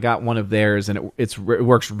 I got one of theirs, and it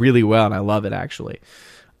works really well, and I love it, actually.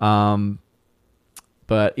 But,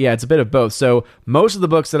 yeah, it's a bit of both. So most of the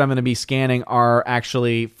books that I'm going to be scanning are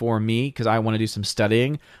actually for me because I want to do some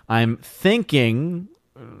studying. I'm thinking,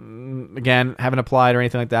 again, haven't applied or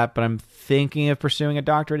anything like that, but I'm thinking of pursuing a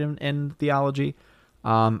doctorate in theology.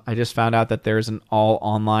 I just found out that there's an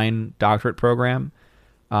all-online doctorate program.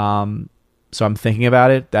 So I'm thinking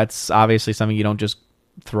about it. That's obviously something you don't just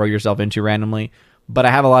throw yourself into randomly. But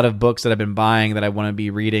I have a lot of books that I've been buying that I want to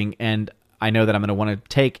be reading, and I know that I'm going to want to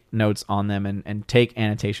take notes on them and take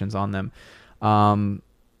annotations on them.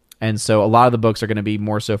 And so a lot of the books are going to be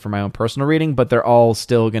more so for my own personal reading, but they're all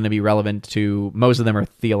still going to be relevant to, most of them are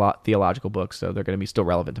theological books, so they're going to be still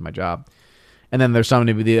relevant to my job. And then there's some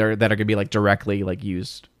that are going to be like directly like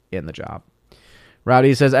used in the job.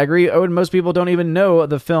 Rowdy says, I agree, Owen, most people don't even know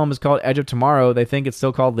the film is called Edge of Tomorrow. They think it's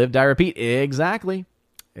still called Live, Die, Repeat. Exactly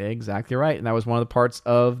right. And that was one of the parts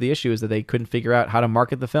of the issue, is that they couldn't figure out how to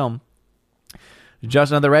market the film.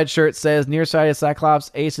 Just Another Red Shirt says, Nearsighted,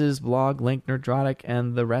 Cyclops, Aces, Blog, Link, Nerdrotic,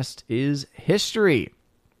 and the rest is history.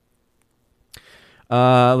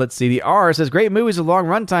 Let's see. The R says, great movies with long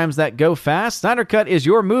runtimes that go fast. Snyder Cut is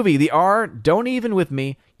your movie. The R, don't even with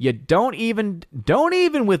me. You don't even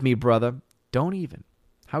with me, brother. Don't even.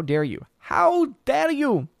 How dare you? How dare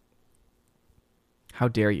you? How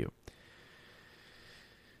dare you?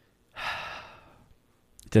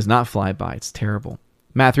 It does not fly by. It's terrible.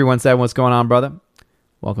 Matt317, what's going on, brother?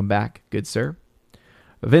 Welcome back, good sir.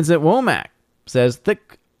 Vincent Womack says,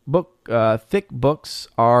 thick books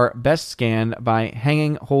are best scanned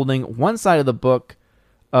by holding one side of the book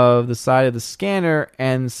of the side of the scanner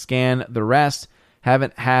and scan the rest.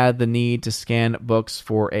 Haven't had the need to scan books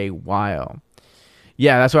for a while.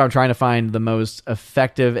 Yeah, that's why I'm trying to find the most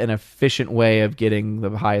effective and efficient way of getting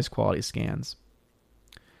the highest quality scans.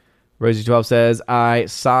 Rosie12 says, I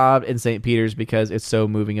sobbed in St. Peter's because it's so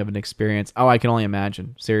moving of an experience. Oh, I can only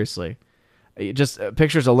imagine. Seriously. Just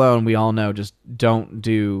pictures alone, we all know, just don't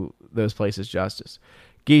do those places justice.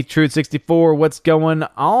 Geek Truth 64, what's going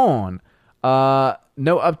on? No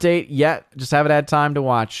update yet. Just haven't had time to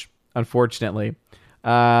watch, unfortunately.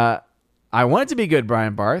 I want it to be good,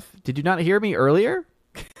 Brian Barth. Did you not hear me earlier?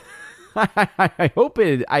 I hope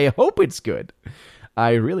it's good.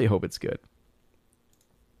 I really hope it's good.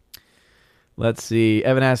 Let's see.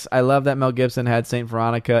 Evan asks, I love that Mel Gibson had St.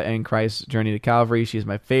 Veronica and Christ's Journey to Calvary. She's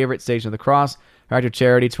my favorite Station of the Cross. Her act of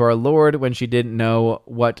charity to our Lord when she didn't know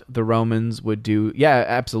what the Romans would do. Yeah,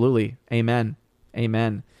 absolutely. Amen.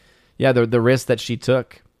 Amen. Yeah, the risk that she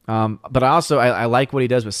took. But I like what he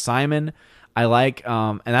does with Simon. I like,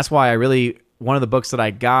 and that's why one of the books that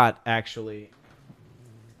I got, actually.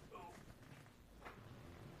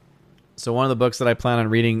 So one of the books that I plan on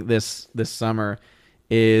reading this summer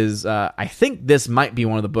is, I think this might be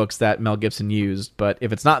one of the books that Mel Gibson used, but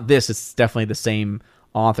if it's not this, it's definitely the same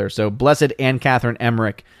author. So Blessed Anne Catherine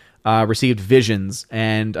Emmerich received visions,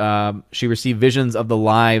 and she received visions of the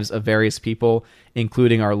lives of various people,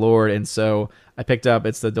 including our Lord. And so I picked up,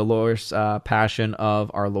 it's the Dolorous Passion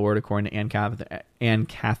of our Lord, according to Anne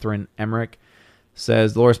Catherine Emmerich.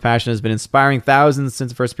 Says, Dolorous Passion has been inspiring thousands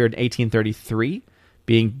since it first appeared in 1833,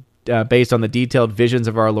 being based on the detailed visions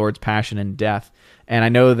of our Lord's passion and death. And I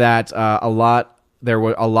know that there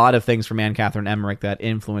were a lot of things from Anne Catherine Emmerich that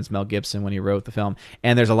influenced Mel Gibson when he wrote the film.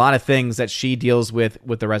 And there's a lot of things that she deals with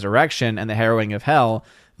the resurrection and the harrowing of hell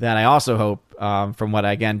that I also hope, from what,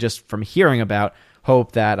 again, just from hearing about,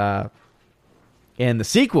 hope that in the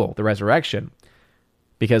sequel, The Resurrection,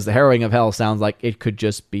 because the harrowing of hell sounds like it could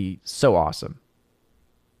just be so awesome.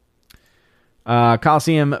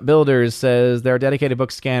 Coliseum Builders says there are dedicated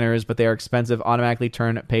book scanners, but they are expensive, automatically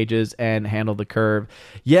turn pages and handle the curve.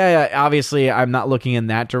 Yeah, obviously I'm not looking in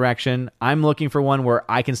that direction. I'm looking for one where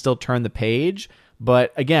I can still turn the page.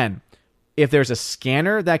 But again, if there's a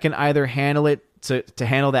scanner that can either handle it to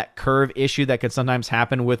handle that curve issue that can sometimes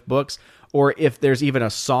happen with books, or if there's even a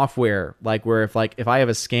software, like where if I have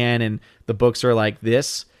a scan and the books are like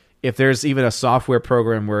this, if there's even a software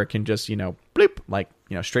program where it can just, bloop,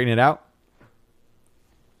 straighten it out,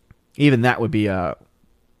 even that would be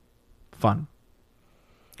fun.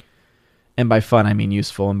 And by fun, I mean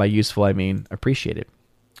useful. And by useful, I mean appreciated.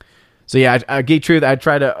 So yeah, Geek Truth, I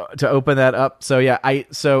tried to open that up. So yeah,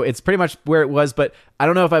 so it's pretty much where it was, but I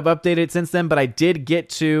don't know if I've updated it since then, but I did get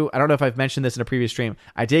to, I don't know if I've mentioned this in a previous stream,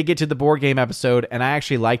 I did get to the board game episode, and I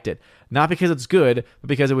actually liked it. Not because it's good, but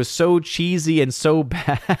because it was so cheesy and so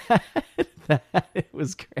bad that it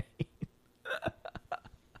was great.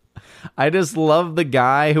 I just love the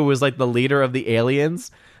guy who was like the leader of the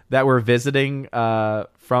aliens that were visiting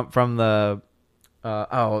from the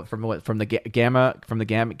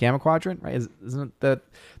gamma quadrant, right? Isn't it the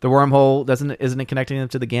wormhole isn't it connecting them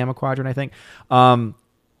to the gamma quadrant, I think? But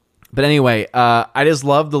anyway, I just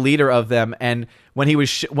love the leader of them, and when he was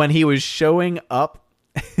showing up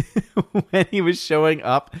when he was showing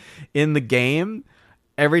up in the game,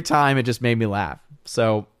 every time it just made me laugh.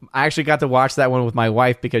 So I actually got to watch that one with my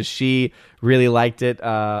wife because she really liked it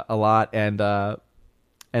a lot, and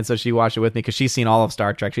so she watched it with me because she's seen all of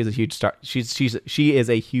Star Trek. She's a huge she is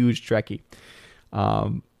a huge Trekkie.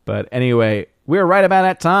 But anyway, we're right about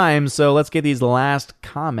at time, so let's get these last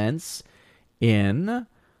comments in.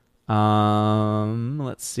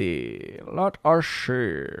 Let's see. Let us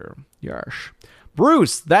share. Yes.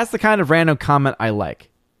 Bruce, that's the kind of random comment I like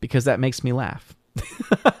because that makes me laugh.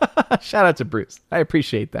 Shout out to Bruce. I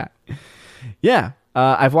appreciate that. Yeah.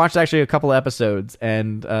 I've watched actually a couple of episodes,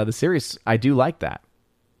 and the series, I do like that.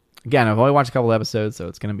 Again, I've only watched a couple of episodes, so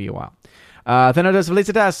it's going to be a while. Thenodos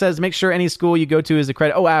Felicitas says, make sure any school you go to is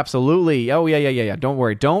accredited. Oh, absolutely. Oh, yeah. Don't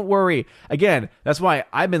worry. Again, that's why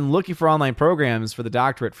I've been looking for online programs for the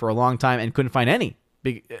doctorate for a long time and couldn't find any.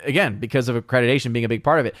 Again, because of accreditation being a big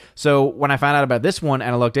part of it. So when I found out about this one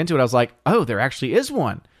and I looked into it, I was like, oh, there actually is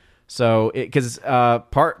one. So, because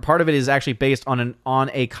part of it is actually based on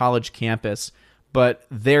a college campus, but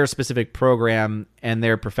their specific program and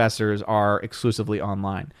their professors are exclusively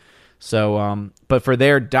online. So, but for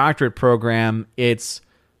their doctorate program, it's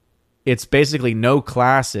basically no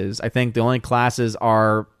classes. I think the only classes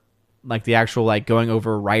are like the actual like going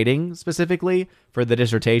over writing specifically for the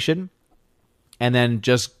dissertation, and then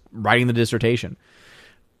just writing the dissertation,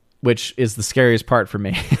 which is the scariest part for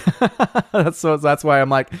me. That's why I'm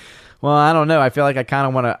like, well, I don't know. I feel like I kind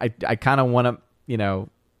of want to,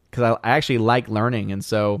 because I actually like learning. And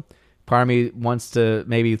so part of me wants to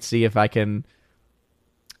maybe see if I can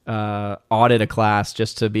audit a class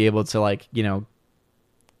just to be able to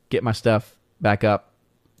get my stuff back up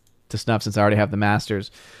to snuff since I already have the master's.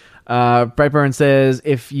 Brightburn says,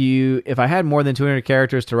 if I had more than 200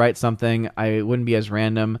 characters to write something, I wouldn't be as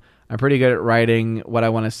random. I'm pretty good at writing what I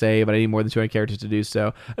want to say, but I need more than 200 characters to do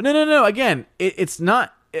so. No. Again, it's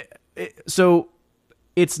not. So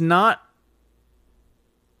it's not.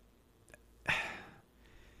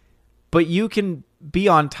 But you can be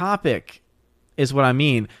on topic, is what I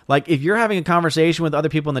mean. Like, if you're having a conversation with other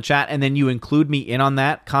people in the chat and then you include me in on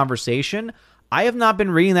that conversation, I have not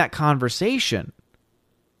been reading that conversation.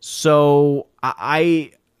 So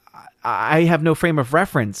I have no frame of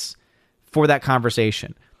reference for that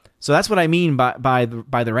conversation. So that's what I mean by the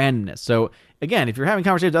randomness. So again, if you're having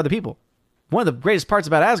conversations with other people, one of the greatest parts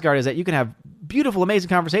about Asgard is that you can have beautiful, amazing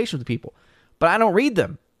conversations with people, but I don't read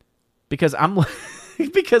them because I'm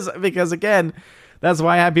because again, that's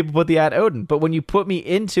why I have people put the @Odin. But when you put me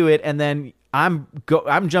into it and then I'm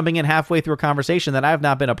jumping in halfway through a conversation that I've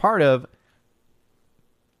not been a part of.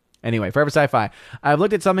 Anyway, Forever Sci-Fi. I've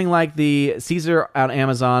looked at something like the Caesar on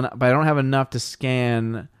Amazon, but I don't have enough to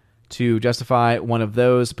scan to justify one of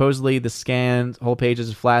those. Supposedly, the scanned whole pages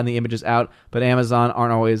is flat and the images out, but Amazon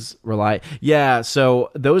aren't always reliable. Yeah,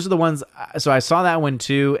 so those are the ones. So I saw that one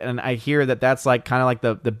too, and I hear that that's like kind of like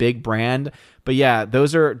the big brand. But yeah,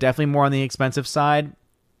 those are definitely more on the expensive side.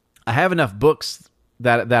 I have enough books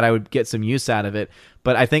that I would get some use out of it,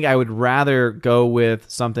 but I think I would rather go with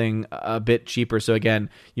something a bit cheaper. So again,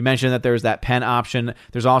 you mentioned that there's that pen option.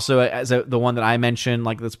 There's also the one that I mentioned,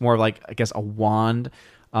 like that's more like, I guess, a wand.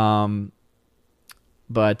 But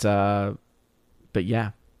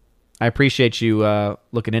yeah, I appreciate you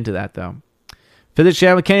looking into that though. Physics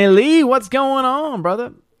Chat with Kenny Lee, what's going on,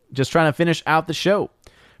 brother? Just trying to finish out the show.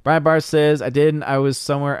 Brian Barr says, I was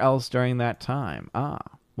somewhere else during that time. Well,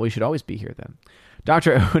 you should always be here then.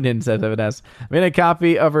 Dr. Odin says, I made a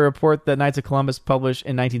copy of a report that Knights of Columbus published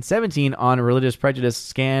in 1917 on religious prejudice,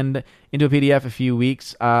 scanned into a PDF a few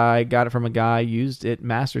weeks. I got it from a guy, used it,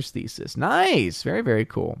 master's thesis. Nice. Very, very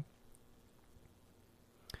cool.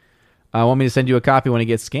 Want me to send you a copy when it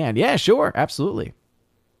gets scanned? Yeah, sure. Absolutely.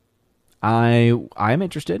 I'm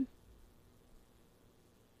interested.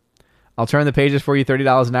 I'll turn the pages for you,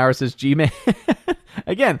 $30 an hour, says G-Man.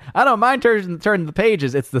 Again, I don't mind turning the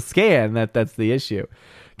pages. It's the scan that's the issue.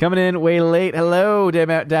 Coming in way late. Hello,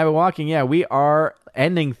 David Walking. Yeah, we are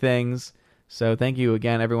ending things. So thank you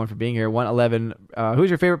again, everyone, for being here. 111. Who's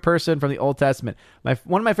your favorite person from the Old Testament?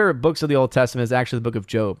 One of my favorite books of the Old Testament is actually the book of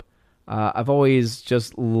Job. I've always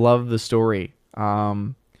just loved the story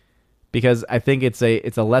because I think it's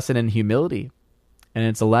a lesson in humility, and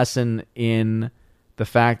it's a lesson in the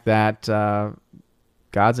fact that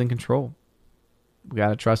God's in control. We got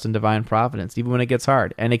to trust in divine providence, even when it gets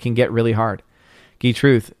hard, and it can get really hard. Gee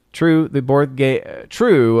Truth, the board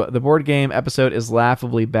game episode is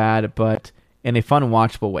laughably bad, but in a fun,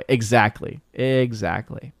 watchable way. Exactly.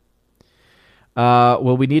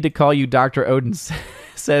 Well, we need to call you Dr. Odin,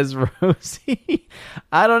 says Rosie.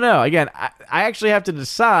 I don't know. Again, I actually have to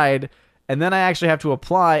decide, and then I actually have to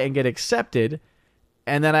apply and get accepted,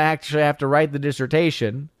 and then I actually have to write the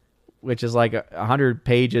dissertation, which is like 100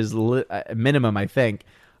 pages minimum, I think,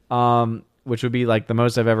 which would be like the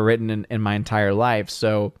most I've ever written in my entire life.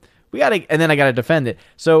 So and then I got to defend it.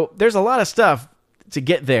 So there's a lot of stuff to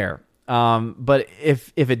get there. But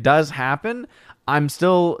if it does happen, I'm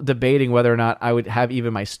still debating whether or not I would have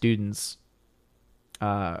even my students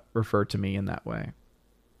refer to me in that way.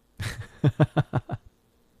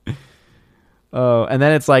 Oh, and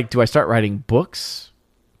then it's like, do I start writing books?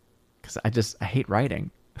 Because I hate writing.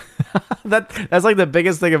 That's like the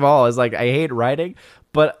biggest thing of all, is like I hate writing,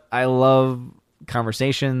 but I love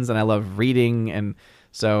conversations and I love reading, and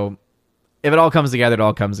so if it all comes together, it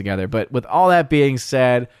all comes together. But with all that being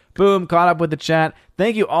said, boom, caught up with the chat.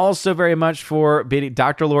 Thank you all so very much for being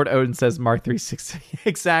Dr. Lord Odin, says Mark 360.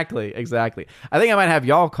 Exactly. I think I might have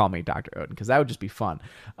y'all call me Dr. Odin, because that would just be fun.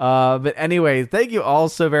 But anyway, thank you all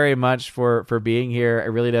so very much for being here. I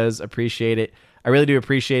really do appreciate it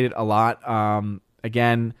a lot.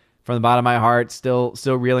 Again, from the bottom of my heart, still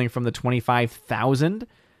reeling from the 25,000.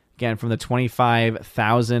 Again, from the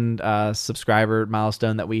 25,000 subscriber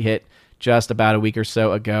milestone that we hit just about a week or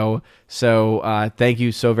so ago. So thank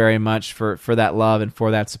you so very much for that love and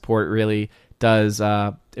for that support. It really does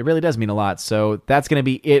mean a lot. So that's going to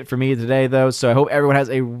be it for me today, though. So I hope everyone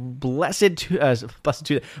has a blessed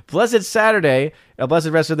Saturday, a blessed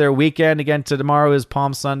rest of their weekend. Again, tomorrow is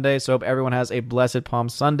Palm Sunday, so I hope everyone has a blessed Palm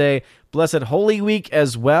Sunday, blessed Holy Week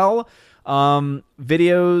as well.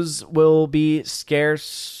 Videos will be scarce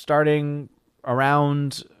starting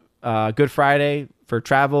around Good Friday for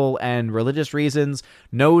travel and religious reasons.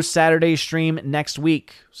 No Saturday stream next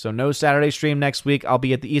week. I'll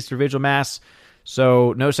be at the Easter Vigil Mass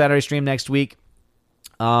So no Saturday stream next week.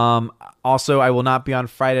 Also, I will not be on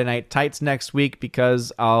Friday Night Tights next week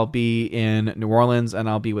because I'll be in New Orleans and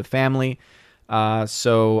I'll be with family.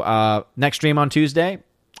 So next stream on Tuesday,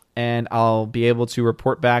 and I'll be able to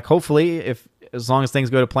report back. Hopefully, as long as things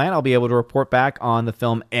go to plan, I'll be able to report back on the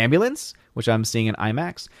film Ambulance, which I'm seeing in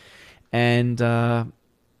IMAX. And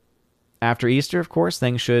after Easter, of course,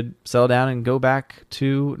 things should settle down and go back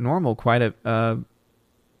to normal quite a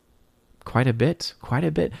bit.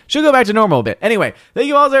 Should go back to normal a bit. Anyway, thank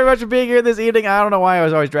you all very much for being here this evening. I don't know why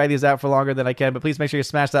I always drag these out for longer than I can, but please make sure you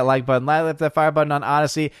smash that like button, light up that fire button on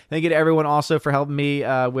Odyssey. Thank you to everyone also for helping me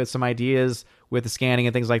with some ideas with the scanning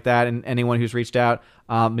and things like that, and anyone who's reached out,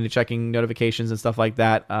 checking notifications and stuff like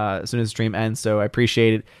that as soon as the stream ends. So I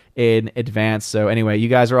appreciate it in advance. So anyway, you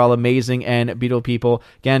guys are all amazing and beautiful people.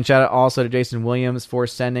 Again, shout out also to Jason Williams for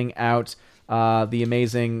sending out the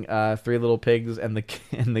amazing Three Little Pigs and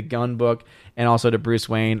the gun book, and also to Bruce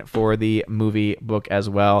Wayne for the movie book as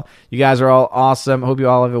well. You guys are all awesome. Hope you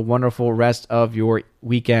all have a wonderful rest of your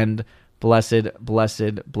weekend. Blessed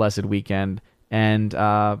weekend. And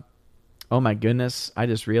oh my goodness, I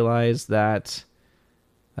just realized that's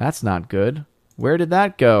not good. Where did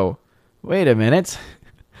that go? Wait a minute.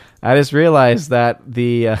 I just realized that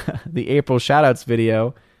the April shoutouts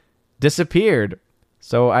video disappeared.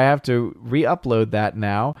 So I have to re-upload that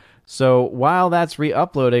now. So while that's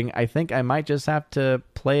re-uploading, I think I might just have to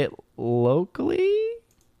play it locally.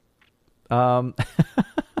 Because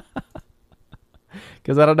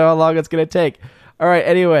I don't know how long it's going to take. All right,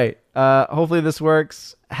 anyway, hopefully this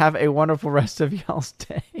works. Have a wonderful rest of y'all's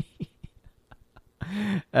day.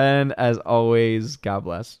 And as always, God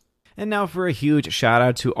bless. And now for a huge shout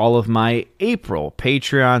out to all of my April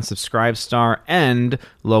Patreon, Subscribe Star, and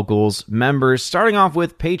Locals members. Starting off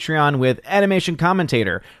with Patreon with Animation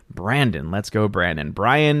Commentator, Brandon, let's go Brandon,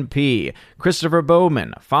 Brian P., Christopher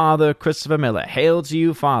Bowman, Father Christopher Miller, Hail to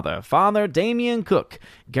you, Father Damian Cook,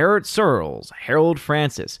 Garrett Searles, Harold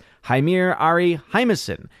Francis, Hymir Ari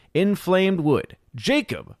Hymeson, Inflamed Wood,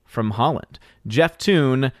 Jacob from Holland, Jeff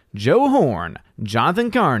Toon, Joe Horn, Jonathan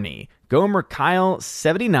Carney, Gomer Kyle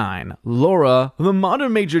 79, Laura, the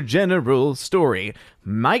Modern Major General Story,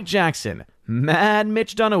 Mike Jackson, Mad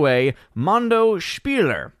Mitch Dunaway, Mondo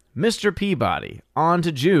Spieler, Mr. Peabody, On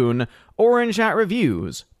to June, Orange Hat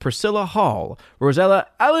Reviews, Priscilla Hall, Rosella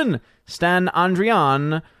Allen, Stan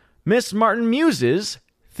Andrian, Miss Martin Muses,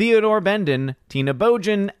 Theodore Bendon, Tina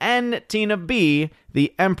Bojan, and Tina B.,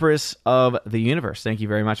 the Empress of the Universe. Thank you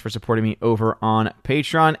very much for supporting me over on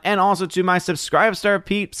Patreon. And also to my Subscribe Star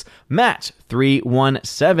peeps,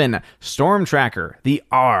 Matt317, Storm Tracker, The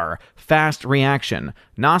R, Fast Reaction,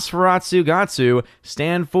 Nosferatu Gatsu,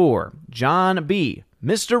 Stand 4, John B.,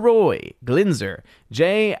 Mr. Roy, Glinzer,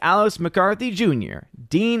 J. Alice McCarthy Jr.,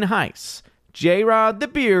 Dean Heiss, J-Rod the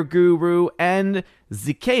Beer Guru, and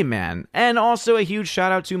ZK-Man. And also a huge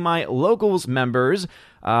shout out to my Locals members,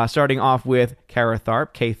 starting off with Kara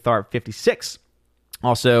Tharp, K Tharp 56.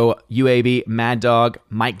 Also UAB, Mad Dog,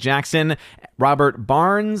 Mike Jackson, Robert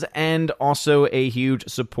Barnes, and also a huge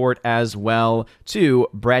support as well to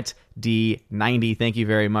Brett D90. Thank you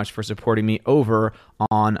very much for supporting me over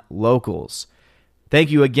on Locals. Thank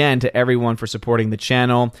you again to everyone for supporting the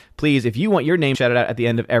channel. Please, if you want your name shouted out at the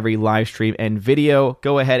end of every live stream and video,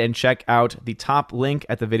 go ahead and check out the top link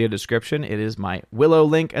at the video description. It is my Willow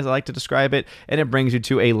link, as I like to describe it, and it brings you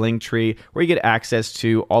to a link tree where you get access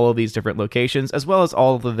to all of these different locations, as well as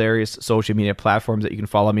all of the various social media platforms that you can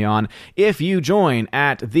follow me on. If you join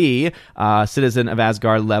at the Citizen of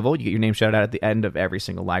Asgard level, you get your name shouted out at the end of every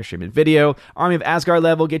single live stream and video. Army of Asgard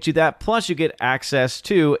level gets you that, plus you get access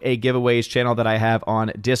to a giveaways channel that I have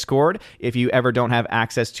on Discord. If you ever don't have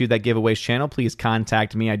access to that giveaways channel, please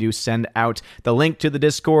contact me. I do send out the link to the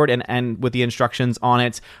Discord and with the instructions on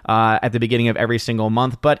it at the beginning of every single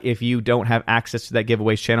month. But if you don't have access to that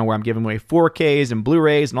giveaways channel where I'm giving away 4Ks and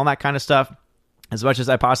Blu-rays and all that kind of stuff, as much as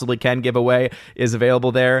I possibly can give away is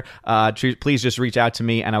available there. Please just reach out to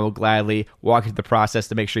me and I will gladly walk you through the process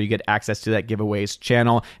to make sure you get access to that giveaways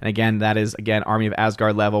channel. And again, that is, Army of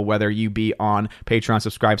Asgard level, whether you be on Patreon,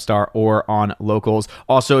 Subscribe Star, or on Locals.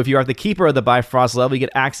 Also, if you are the keeper of the Bifrost level, you get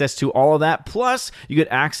access to all of that. Plus, you get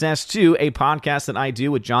access to a podcast that I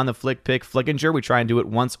do with John the Flick Pick Flickinger. We try and do it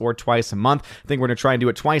once or twice a month. I think we're going to try and do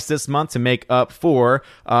it twice this month to make up for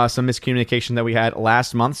some miscommunication that we had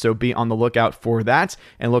last month. So be on the lookout for for that,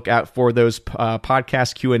 and look out for those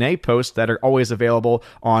podcast Q&A posts that are always available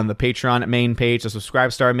on the Patreon main page, the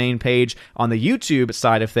Subscribestar main page, on the YouTube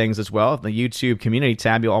side of things as well. The YouTube community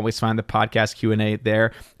tab, you'll always find the podcast Q&A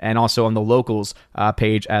there, and also on the locals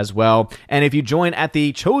page as well. And if you join at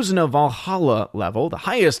the Chosen of Valhalla level, the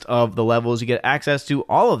highest of the levels, you get access to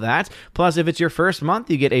all of that. Plus, if it's your first month,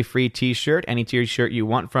 you get a free t-shirt, any t-shirt you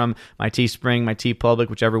want from my Teespring, my TeePublic,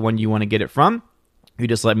 whichever one you want to get it from. You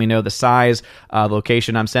just let me know the size,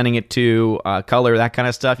 location I'm sending it to, color, that kind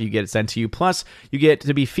of stuff. You get it sent to you. Plus, you get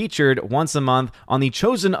to be featured once a month on the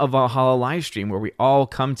Chosen of Valhalla live stream, where we all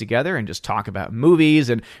come together and just talk about movies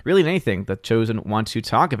and really anything the Chosen want to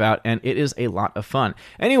talk about, and it is a lot of fun.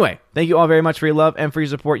 Anyway, thank you all very much for your love and for your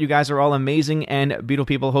support. You guys are all amazing and beautiful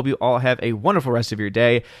people. Hope you all have a wonderful rest of your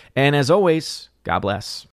day. And as always, God bless.